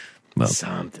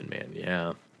something, man.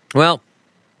 Yeah. Well,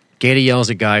 Gaeta yells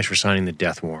at Gaius for signing the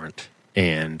death warrant,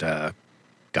 and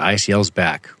Gaius yells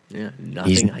back. Yeah,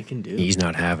 nothing I can do. He's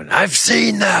not having it. I've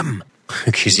seen them.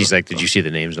 Because he's like, did you see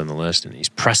the names on the list? And he's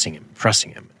pressing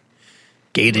him.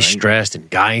 Gaeta's stressed and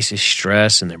Gaius is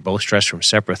stressed, and they're both stressed from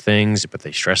separate things, but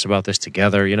they stress about this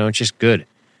together. It's just good.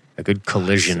 A good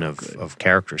collision of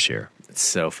characters here. It's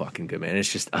so fucking good, man.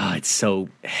 It's just, it's so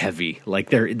heavy. Like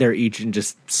they're each in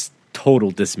just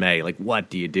total dismay. Like, what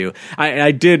do you do?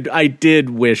 I did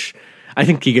wish, I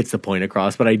think he gets the point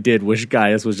across, but I did wish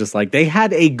Gaius was just like, they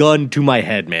had a gun to my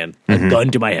head, man. A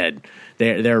gun to my head.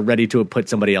 They're ready to put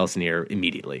somebody else in here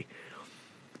immediately.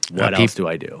 What else do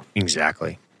I do?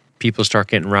 Exactly. People start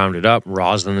getting rounded up.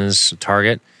 Rosalind is a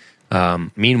target.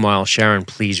 Meanwhile, Sharon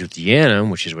pleads with Deanna,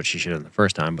 which is what she should have done the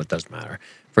first time, but doesn't matter,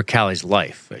 for Callie's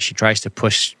life. She tries to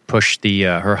push the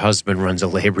her husband runs a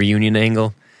labor union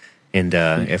angle, and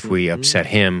if we upset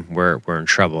him, we're in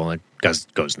trouble. It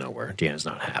goes nowhere. Deanna's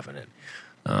not having it.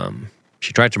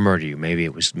 She tried to murder you.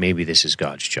 Maybe this is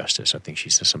God's justice. I think she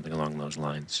says something along those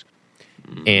lines.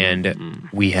 And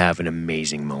we have an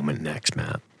amazing moment next,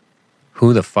 Matt.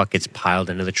 Who the fuck gets piled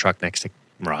into the truck next to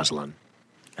Rosalind?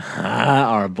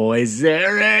 Our boy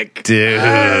Zarek.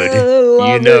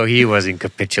 Dude, he wasn't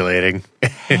capitulating.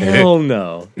 Hell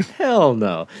no.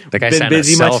 The guy been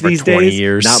busy much for these 20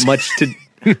 years. Not much to...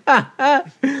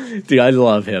 Dude, I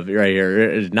love him right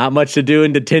here. Not much to do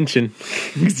in detention.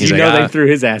 They threw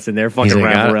his ass in there fucking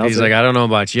around. He's like, I don't know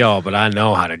about y'all, but I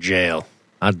know how to jail.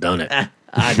 I've done it.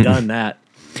 I've done that.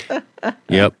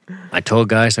 Yep. I told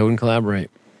guys I wouldn't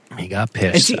collaborate. He got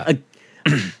pissed. And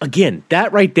see, again,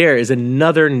 that right there is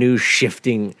another new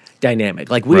shifting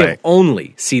dynamic. Like, we have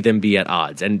only see them be at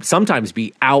odds and sometimes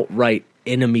be outright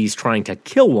enemies trying to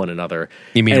kill one another.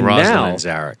 You mean Rosalind and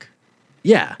Zarek?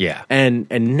 Yeah. Yeah. And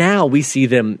now we see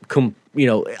them,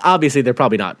 obviously they're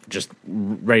probably not just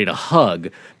ready to hug,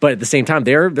 but at the same time,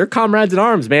 they're comrades in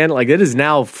arms, man. Like, it is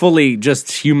now fully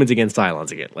just humans against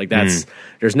Cylons again. Like, I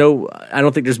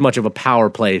don't think there's much of a power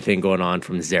play thing going on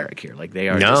from Zarek here. Like, they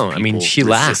are just people she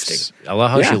resisting. laughs. I love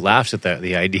how she laughs at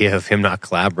the idea of him not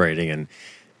collaborating, and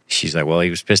she's like, well, he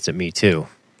was pissed at me too.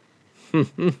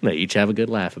 They each have a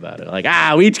good laugh about it. Like,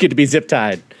 we each get to be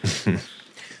zip-tied.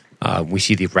 We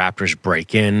see the Raptors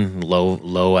break in,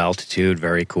 low altitude,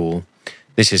 very cool.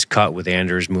 This is cut with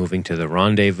Anders moving to the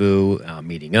rendezvous,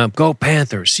 meeting up. Go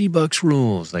Panthers, Seabucks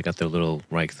rules. They got their little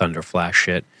Thunder Flash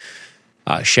shit.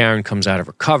 Sharon comes out of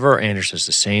her cover. Anders does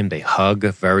the same. They hug.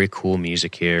 Very cool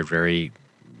music here. Very,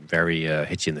 very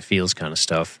hits you in the feels kind of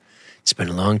stuff. It's been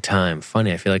a long time.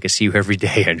 Funny, I feel like I see you every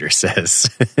day, Anders says.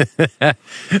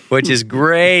 Which is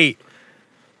great.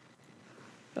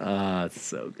 It's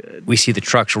so good. We see the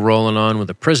trucks rolling on with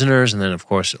the prisoners, and then, of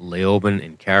course, Leoben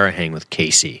and Kara hang with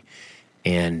Casey.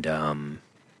 And,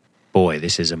 boy,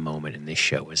 this is a moment in this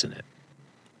show, isn't it?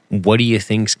 What do you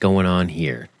think's going on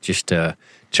here? Just to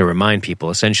remind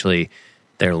people, essentially,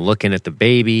 they're looking at the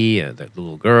baby, the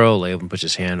little girl. Leoben puts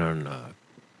his hand on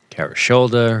Kara's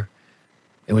shoulder.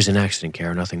 It was an accident,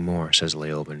 Kara, nothing more, says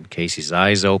Leoben. Casey's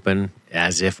eyes open,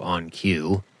 as if on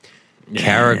cue.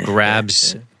 Kara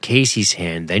grabs Casey's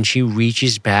hand, then she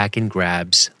reaches back and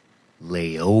grabs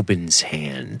Leoben's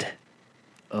hand.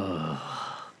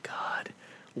 Oh, God.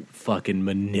 Fucking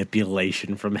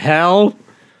manipulation from hell.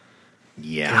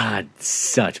 Yeah. God,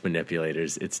 such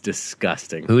manipulators. It's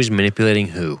disgusting. Who's manipulating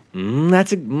who?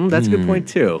 That's a good point,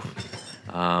 too.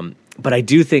 But I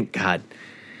do think, God,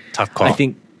 tough call. I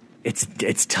think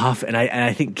it's tough, and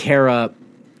I think Kara,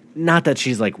 not that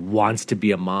she's like wants to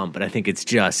be a mom, but I think it's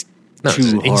just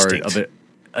too hard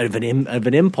of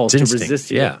an impulse to resist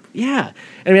you. Yeah.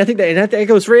 I mean, I think that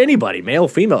goes for anybody, male,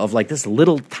 female, of like this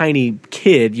little tiny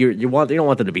kid. You don't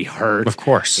want them to be hurt, of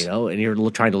course, and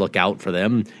you're trying to look out for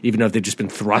them, even though they've just been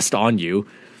thrust on you.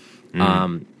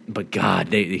 But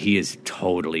God, he is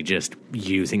totally just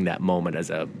using that moment as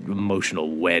a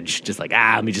emotional wedge, just like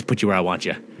let me just put you where I want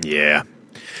you. Yeah.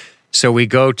 So we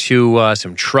go to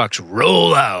some trucks.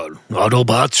 Roll out,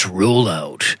 Autobots, roll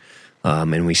out.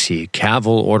 And we see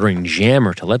Cavill ordering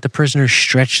Jammer to let the prisoners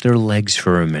stretch their legs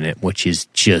for a minute, which is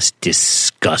just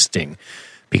disgusting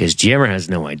because Jammer has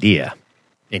no idea,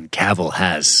 and Cavill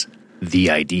has the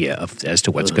idea as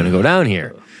to what's going to go down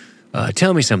here.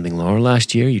 Tell me something, Laura.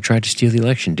 Last year, you tried to steal the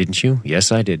election, didn't you?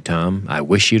 Yes, I did, Tom. I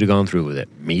wish you'd have gone through with it.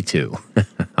 Me too.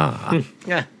 Oh,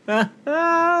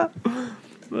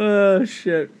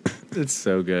 shit. It's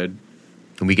so good.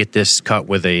 And we get this cut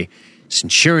with a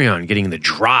Centurion getting the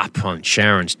drop on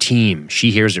Sharon's team.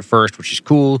 She hears it first, which is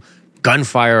cool.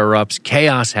 Gunfire erupts.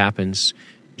 Chaos happens.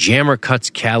 Jammer cuts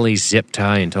Callie's zip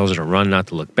tie and tells her to run, not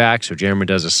to look back. So Jammer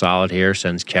does a solid here,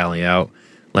 sends Callie out,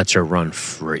 lets her run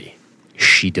free.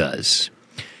 She does.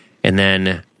 And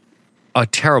then a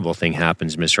terrible thing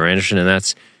happens, Mr. Anderson, and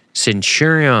that's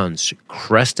Centurions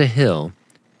crest a hill,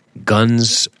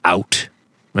 guns out.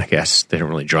 I guess they don't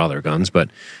really draw their guns, but...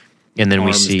 And then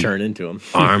arms we see turn into them.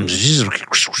 Arms.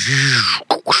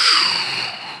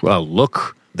 Well,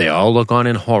 look. They all look on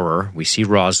in horror. We see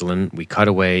Rosalind. We cut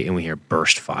away, and we hear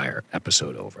burst fire.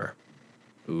 Episode over.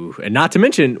 Ooh, and not to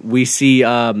mention, we see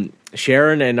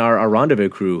Sharon and our rendezvous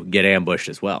crew get ambushed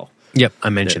as well. Yep, I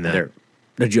mentioned that.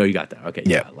 Joe, you got that. Okay,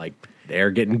 yeah. Like,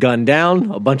 they're getting gunned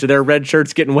down. A bunch of their red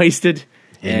shirts getting wasted.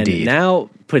 Indeed. And now,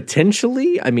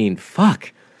 potentially, I mean,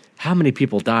 fuck. How many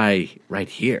people die right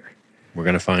here? We're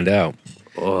going to find out.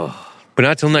 Oh. But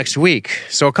not till next week.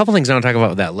 So a couple things I want to talk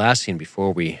about with that last scene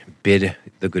before we bid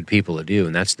the good people adieu,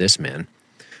 and that's this, man.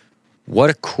 What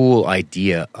a cool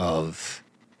idea of...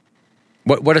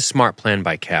 What a smart plan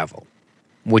by Cavill,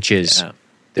 which is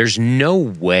there's no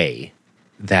way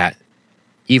that,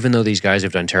 even though these guys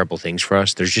have done terrible things for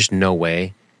us, there's just no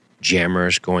way Jammer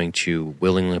is going to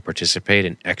willingly participate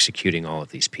in executing all of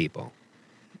these people.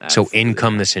 Absolutely. So in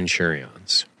come the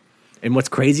Centurions. And what's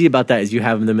crazy about that is you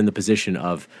have them in the position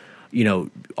of,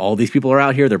 all these people are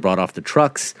out here, they're brought off the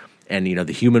trucks, and,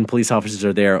 the human police officers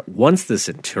are there. Once the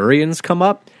Centurions come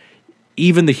up,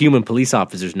 even the human police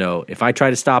officers know, if I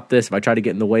try to stop this, if I try to get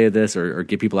in the way of this or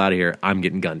get people out of here, I'm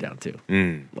getting gunned down too.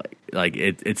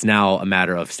 It's now a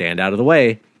matter of stand out of the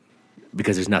way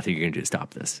because there's nothing you're going to do to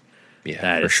stop this. Yeah,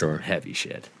 that for is sure. Heavy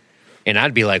shit. And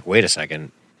I'd be like, wait a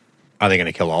second, are they going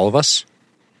to kill all of us?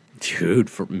 Dude,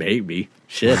 maybe.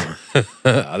 Shit.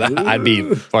 I'd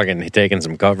be fucking taking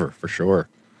some cover for sure.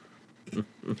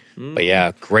 But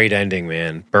yeah, great ending,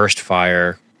 man. Burst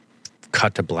fire,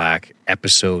 cut to black,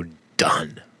 episode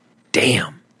done.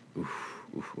 Damn.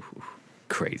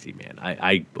 Crazy, man.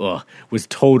 I was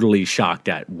totally shocked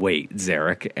at,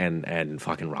 Zarek and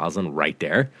fucking Rosalind right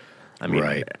there. I mean,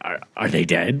 right. Are they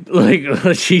dead? Like,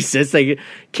 Jesus, they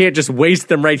can't just waste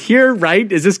them right here,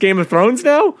 right? Is this Game of Thrones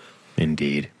now?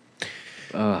 Indeed.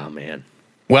 Oh, man.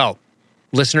 Well,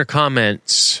 listener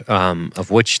comments,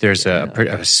 of which there's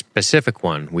a specific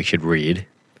one we should read.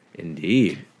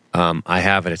 Indeed. I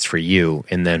have it. It's for you,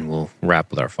 and then we'll wrap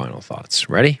with our final thoughts.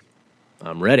 Ready?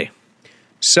 I'm ready.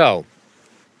 So,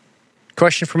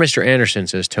 question for Mr. Anderson,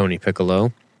 says Tony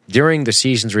Piccolo. During the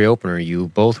season's reopener, you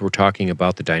both were talking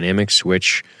about the dynamic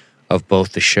switch of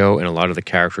both the show and a lot of the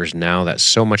characters now that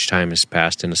so much time has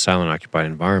passed in a silent-occupied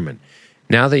environment.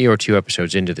 Now that you're 2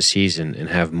 episodes into the season and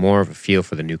have more of a feel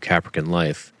for the new Caprican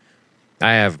life,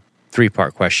 I have a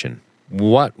 3-part question.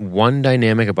 What one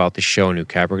dynamic about the show New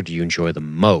Caprica do you enjoy the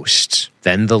most,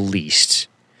 then the least?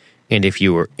 And if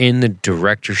you were in the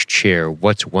director's chair,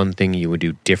 what's one thing you would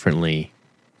do differently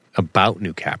about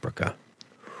New Caprica?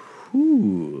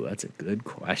 Ooh, that's a good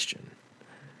question.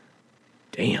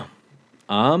 Damn.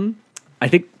 I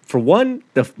think, for one,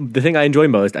 the thing I enjoy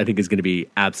most, I think is going to be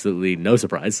absolutely no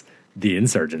surprise. the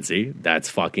insurgency. That's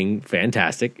fucking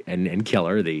fantastic and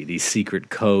killer. The secret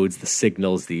codes, the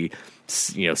signals, the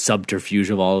subterfuge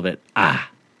of all of it.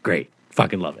 Great.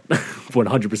 Fucking love it.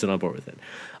 100% on board with it.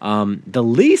 The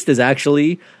least is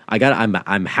actually,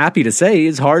 I'm happy to say,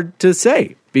 is hard to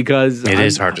say because it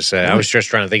is hard to say. I was just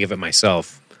trying to think of it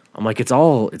myself. I'm like, it's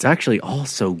actually all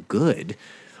so good.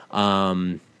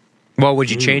 Well,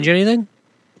 would you change anything?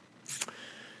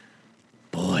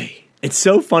 Boy, it's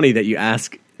so funny that you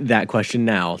ask that question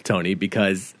now, Tony,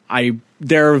 because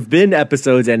there have been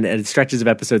episodes and stretches of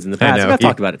episodes in the past, and I've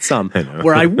talked about it some,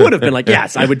 where I would have been like,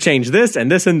 yes, I would change this and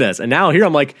this and this. And now here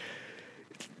I'm like,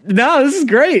 no, this is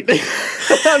great.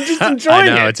 I'm just enjoying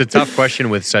it. I know, it's a tough question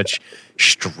with such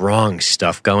strong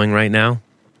stuff going right now.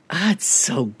 It's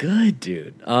so good,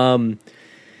 dude. Damn.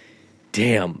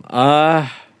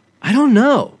 I don't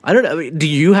know. Do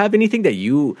you have anything that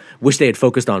you wish they had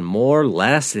focused on more,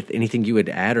 less? If anything you would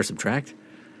add or subtract?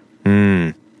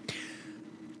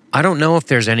 I don't know if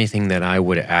there's anything that I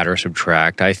would add or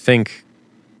subtract. I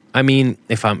mean,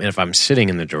 if I'm sitting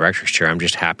in the director's chair, I'm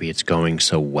just happy it's going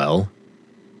so well.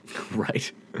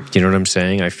 Right. Do you know what I'm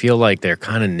saying? I feel like they're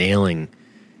kind of nailing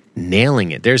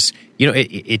it. There's,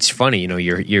 it's funny,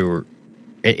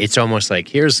 it's almost like,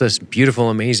 here's this beautiful,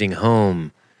 amazing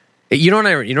home. You know what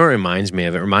it reminds me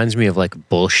of? It reminds me of like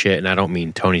bullshit, and I don't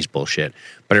mean Tony's bullshit,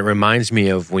 but it reminds me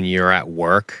of when you're at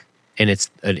work and it's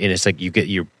like you get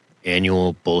your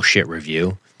annual bullshit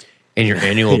review, and your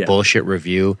annual bullshit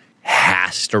review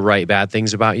has to write bad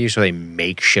things about you, so they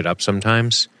make shit up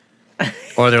sometimes.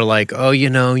 Or they're like, oh,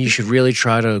 you should really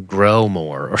try to grow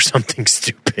more or something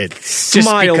stupid.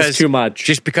 Smiles too much.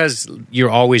 Just because you're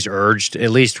always urged,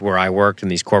 at least where I worked in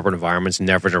these corporate environments,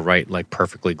 never to write like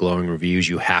perfectly glowing reviews.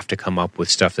 You have to come up with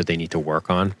stuff that they need to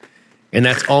work on. And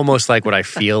that's almost like what I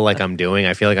feel like I'm doing.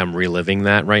 I feel like I'm reliving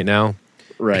that right now.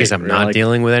 Right. Because I'm not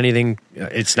dealing with anything.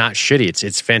 It's not shitty.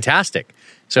 It's fantastic.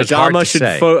 So it's hard to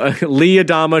say. Lee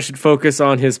Adama should focus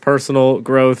on his personal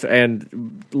growth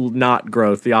and not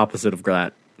growth, the opposite of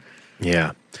that.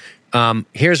 Yeah.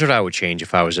 Here's what I would change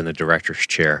if I was in the director's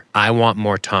chair. I want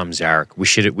more Tom Zarek.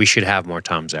 We should have more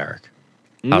Tom Zarek.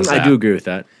 I do agree with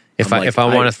that. If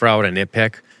I want to throw out a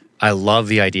nitpick, I love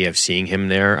the idea of seeing him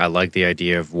there. I like the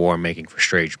idea of War making for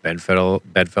strange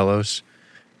bedfellows.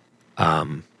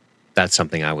 That's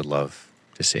something I would love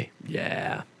to see.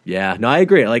 Yeah. No, I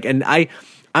agree.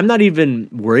 I'm not even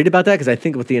worried about that because I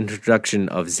think with the introduction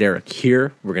of Zarek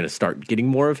here, we're going to start getting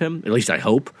more of him. At least I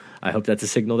hope. I hope that's a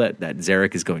signal that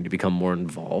Zarek is going to become more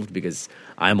involved because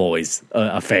I'm always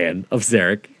a fan of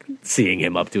Zarek, seeing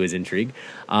him up to his intrigue.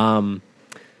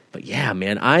 But yeah,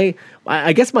 man, I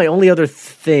guess my only other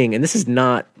thing, and this is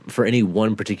not for any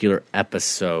one particular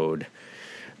episode,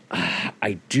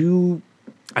 I do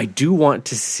want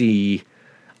to see.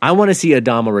 I want to see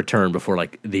Adama return before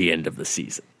like the end of the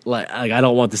season. Like I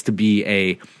don't want this to be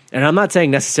and I'm not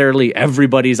saying necessarily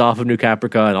everybody's off of New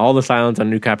Caprica and all the Cylons on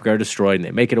New Caprica are destroyed and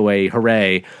they make it away,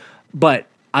 hooray. But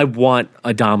I want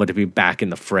Adama to be back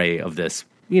in the fray of this,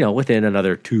 within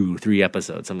another 2-3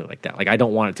 episodes, something like that. Like I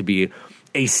don't want it to be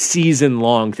a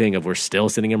season-long thing of we're still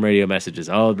sending him radio messages.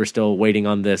 Oh, we're still waiting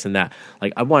on this and that.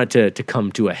 Like I want it to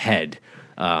come to a head.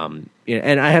 And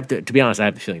I have to be honest, I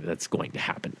have the feeling that's going to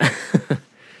happen.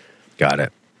 Got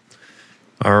it.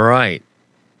 All right.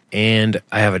 And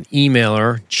I have an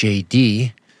emailer,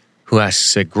 JD, who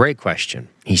asks a great question.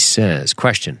 He says,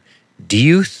 question, do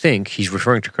you think, he's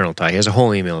referring to Colonel Ty, he has a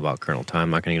whole email about Colonel Ty, I'm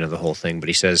not going to get into the whole thing, but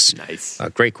he says, nice.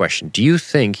 Great question, do you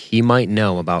think he might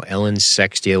know about Ellen's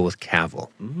sex deal with Cavill?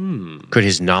 Could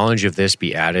his knowledge of this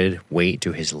be added weight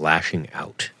to his lashing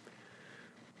out?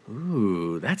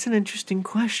 Ooh, that's an interesting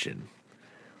question.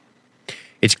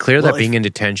 It's clear that being in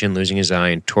detention, losing his eye,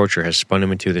 and torture has spun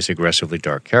him into this aggressively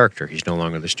dark character. He's no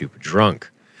longer the stupid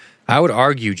drunk. I would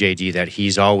argue, JD, that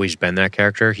he's always been that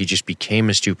character. He just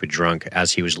became a stupid drunk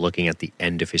as he was looking at the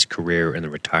end of his career and the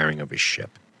retiring of his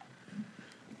ship.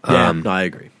 No, I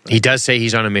agree. He does say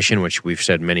he's on a mission, which we've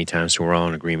said many times, so we're all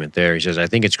in agreement there. He says, I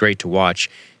think it's great to watch.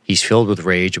 He's filled with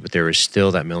rage, but there is still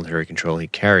that military control he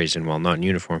carries, and while not in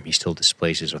uniform, he still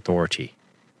displays his authority,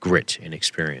 grit, and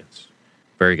experience.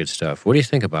 Very good stuff. What do you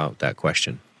think about that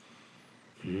question?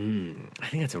 I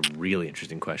think that's a really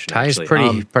interesting question. Ty's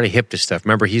pretty hip to stuff.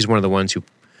 Remember, he's one of the ones who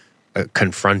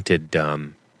confronted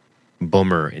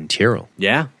Boomer and Tyrell.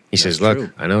 Yeah. He says,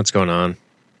 look, I know what's going on.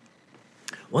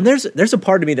 Well, there's a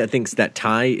part of me that thinks that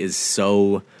Ty is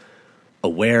so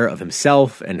aware of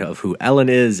himself and of who Ellen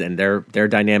is and their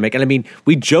dynamic. And I mean,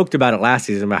 we joked about it last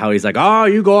season about how he's like, oh,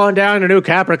 you go on down to New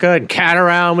Caprica and cat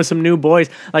around with some new boys.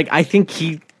 Like, I think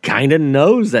he kind of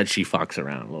knows that she fucks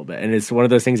around a little bit. And it's one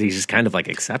of those things he's just kind of like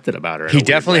accepted about her. He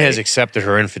definitely has accepted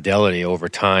her infidelity over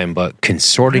time, but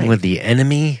consorting with the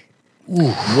enemy?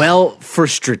 Ooh. Well, for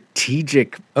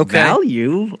strategic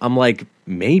value, I'm like,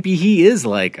 maybe he is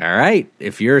like, all right,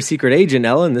 if you're a secret agent,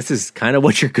 Ellen, this is kind of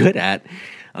what you're good at.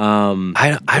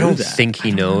 I don't think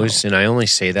he knows, and I only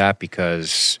say that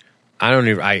because I don't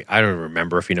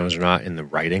remember if he knows or not in the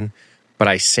writing. But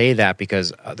I say that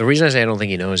because the reason I say I don't think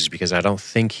he knows is because I don't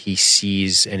think he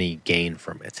sees any gain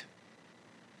from it.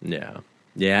 Yeah.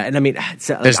 Yeah, and I mean,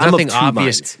 there's nothing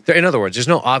obvious. In other words, there's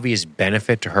no obvious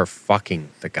benefit to her fucking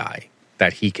the guy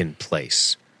that he can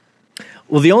place.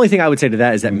 Well, the only thing I would say to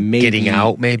that is that maybe getting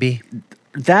out, maybe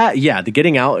that, the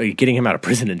getting out, getting him out of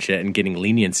prison and shit, and getting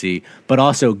leniency, but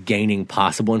also gaining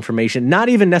possible information. Not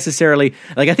even necessarily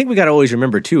like I think we got to always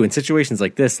remember too in situations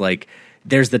like this, like.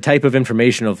 There's the type of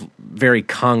information of very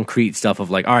concrete stuff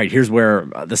of like, all right, here's where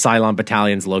the Cylon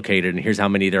battalion's located and here's how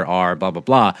many there are, blah, blah,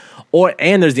 blah.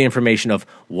 And there's the information of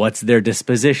what's their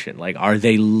disposition. Like, are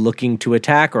they looking to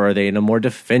attack or are they in a more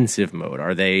defensive mode?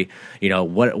 Are they,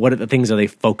 what are the things are they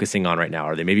focusing on right now?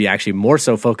 Are they maybe actually more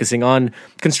so focusing on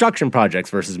construction projects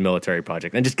versus military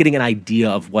projects? And just getting an idea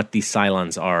of what these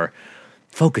Cylons are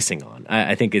focusing on,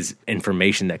 I think is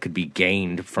information that could be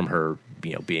gained from her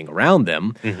being around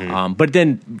them. Mm-hmm. But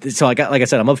then, so like I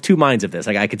said, I'm of two minds of this.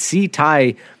 Like I could see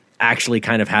Ty actually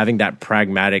kind of having that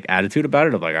pragmatic attitude about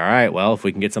it of like, all right, well, if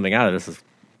we can get something out of this,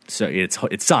 so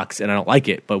it sucks and I don't like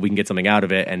it, but we can get something out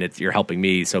of it and you're helping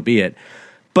me, so be it.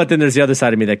 But then there's the other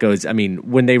side of me that goes, I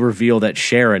mean, when they reveal that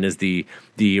Sharon is the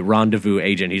rendezvous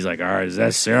agent, he's like, all right, is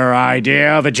this your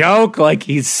idea of a joke? Like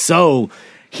he is so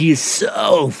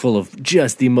full of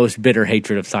just the most bitter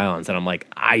hatred of Cylons. And I'm like,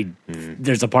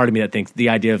 there's a part of me that thinks the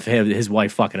idea of his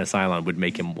wife fucking a Cylon would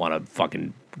make him want to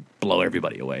fucking blow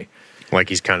everybody away. Like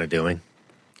he's kind of doing.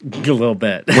 A little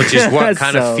bit. Which is what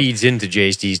kind of feeds into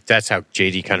JD. That's how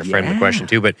JD kind of framed the question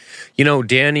too. But,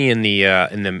 Danny in the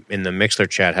Mixler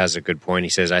chat has a good point. He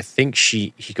says, I think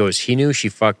he knew she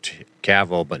fucked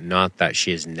Cavill, but not that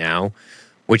she is now.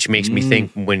 Which makes me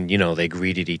think when, they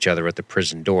greeted each other at the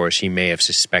prison doors, he may have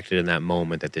suspected in that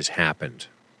moment that this happened.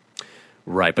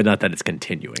 Right, but not that it's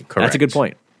continuing. Correct. That's a good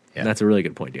point. Yep. That's a really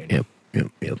good point, Daniel.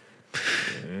 Yep.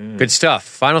 Good stuff.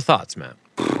 Final thoughts, Matt.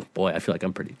 Boy, I feel like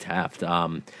I'm pretty tapped.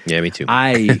 Yeah, me too.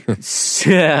 I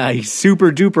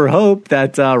super duper hope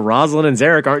that Rosalind and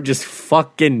Zarek aren't just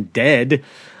fucking dead.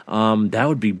 That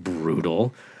would be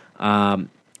brutal. And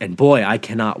boy, I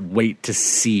cannot wait to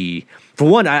see... For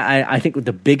one, I think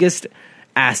the biggest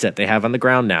asset they have on the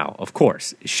ground now, of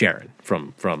course, is Sharon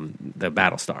from the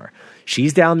Battlestar.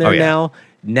 She's down there now.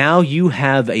 Now you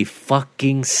have a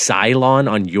fucking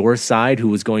Cylon on your side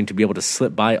who is going to be able to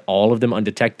slip by all of them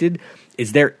undetected.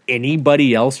 Is there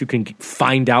anybody else who can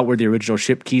find out where the original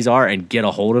ship keys are and get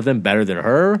a hold of them better than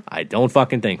her? I don't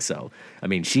fucking think so. I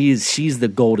mean, she's the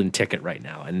golden ticket right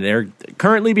now, and they're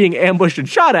currently being ambushed and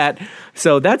shot at.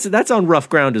 So that's on rough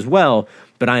ground as well.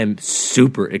 But I am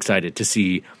super excited to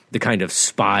see the kind of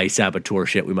spy saboteur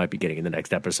shit we might be getting in the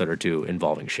next episode or two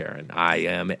involving Sharon. I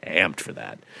am amped for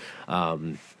that.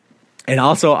 And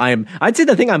also, I'd say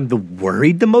the thing I'm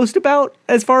worried the most about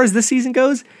as far as this season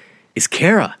goes is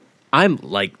Kara. I'm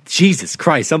like, Jesus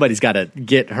Christ, somebody's got to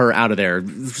get her out of there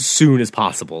as soon as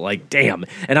possible. Like, damn.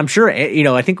 And I'm sure,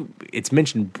 I think it's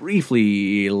mentioned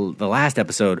briefly the last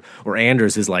episode where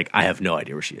Anders is like, I have no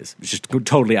idea where she is. It's just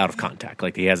totally out of contact.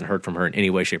 Like, he hasn't heard from her in any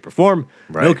way, shape, or form.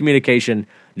 Right. No communication.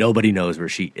 Nobody knows where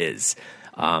she is.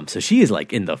 So she is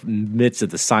like in the midst of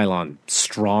the Cylon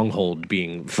stronghold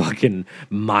being fucking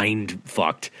mind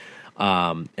fucked.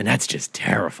 And that's just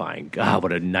terrifying. God,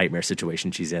 what a nightmare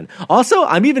situation she's in. Also,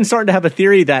 I'm even starting to have a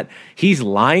theory that he's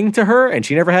lying to her and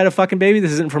she never had a fucking baby.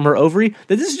 This isn't from her ovary.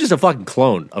 That this is just a fucking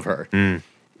clone of her.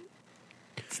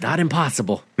 It's not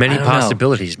impossible. Many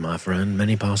possibilities, my friend.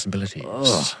 Many possibilities.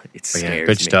 Oh, it scares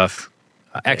good me. Stuff.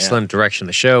 Excellent direction of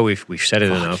the show. We've said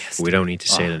it enough. Yes, we don't need to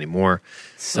say it anymore.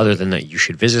 Other than that, you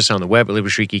should visit us on the web at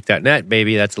LibertyStreetGeek.net,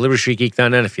 baby. That's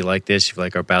LibertyStreetGeek.net. If you like this, if you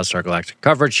like our Battlestar Galactica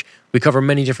coverage, we cover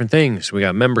many different things. We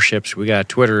got memberships, we got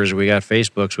Twitters, we got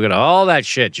Facebooks, we got all that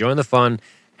shit. Join the fun,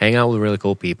 hang out with really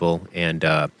cool people, and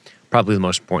probably the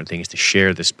most important thing is to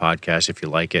share this podcast if you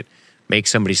like it. Make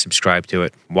somebody subscribe to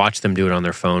it. Watch them do it on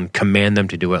their phone. Command them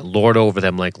to do it. Lord over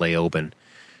them like Leoben.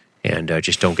 And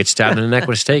just don't get stabbed in the neck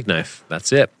with a steak knife.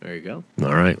 That's it. There you go.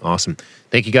 All right. Awesome.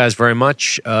 Thank you guys very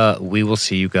much. We will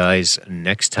see you guys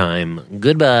next time.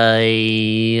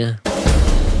 Goodbye.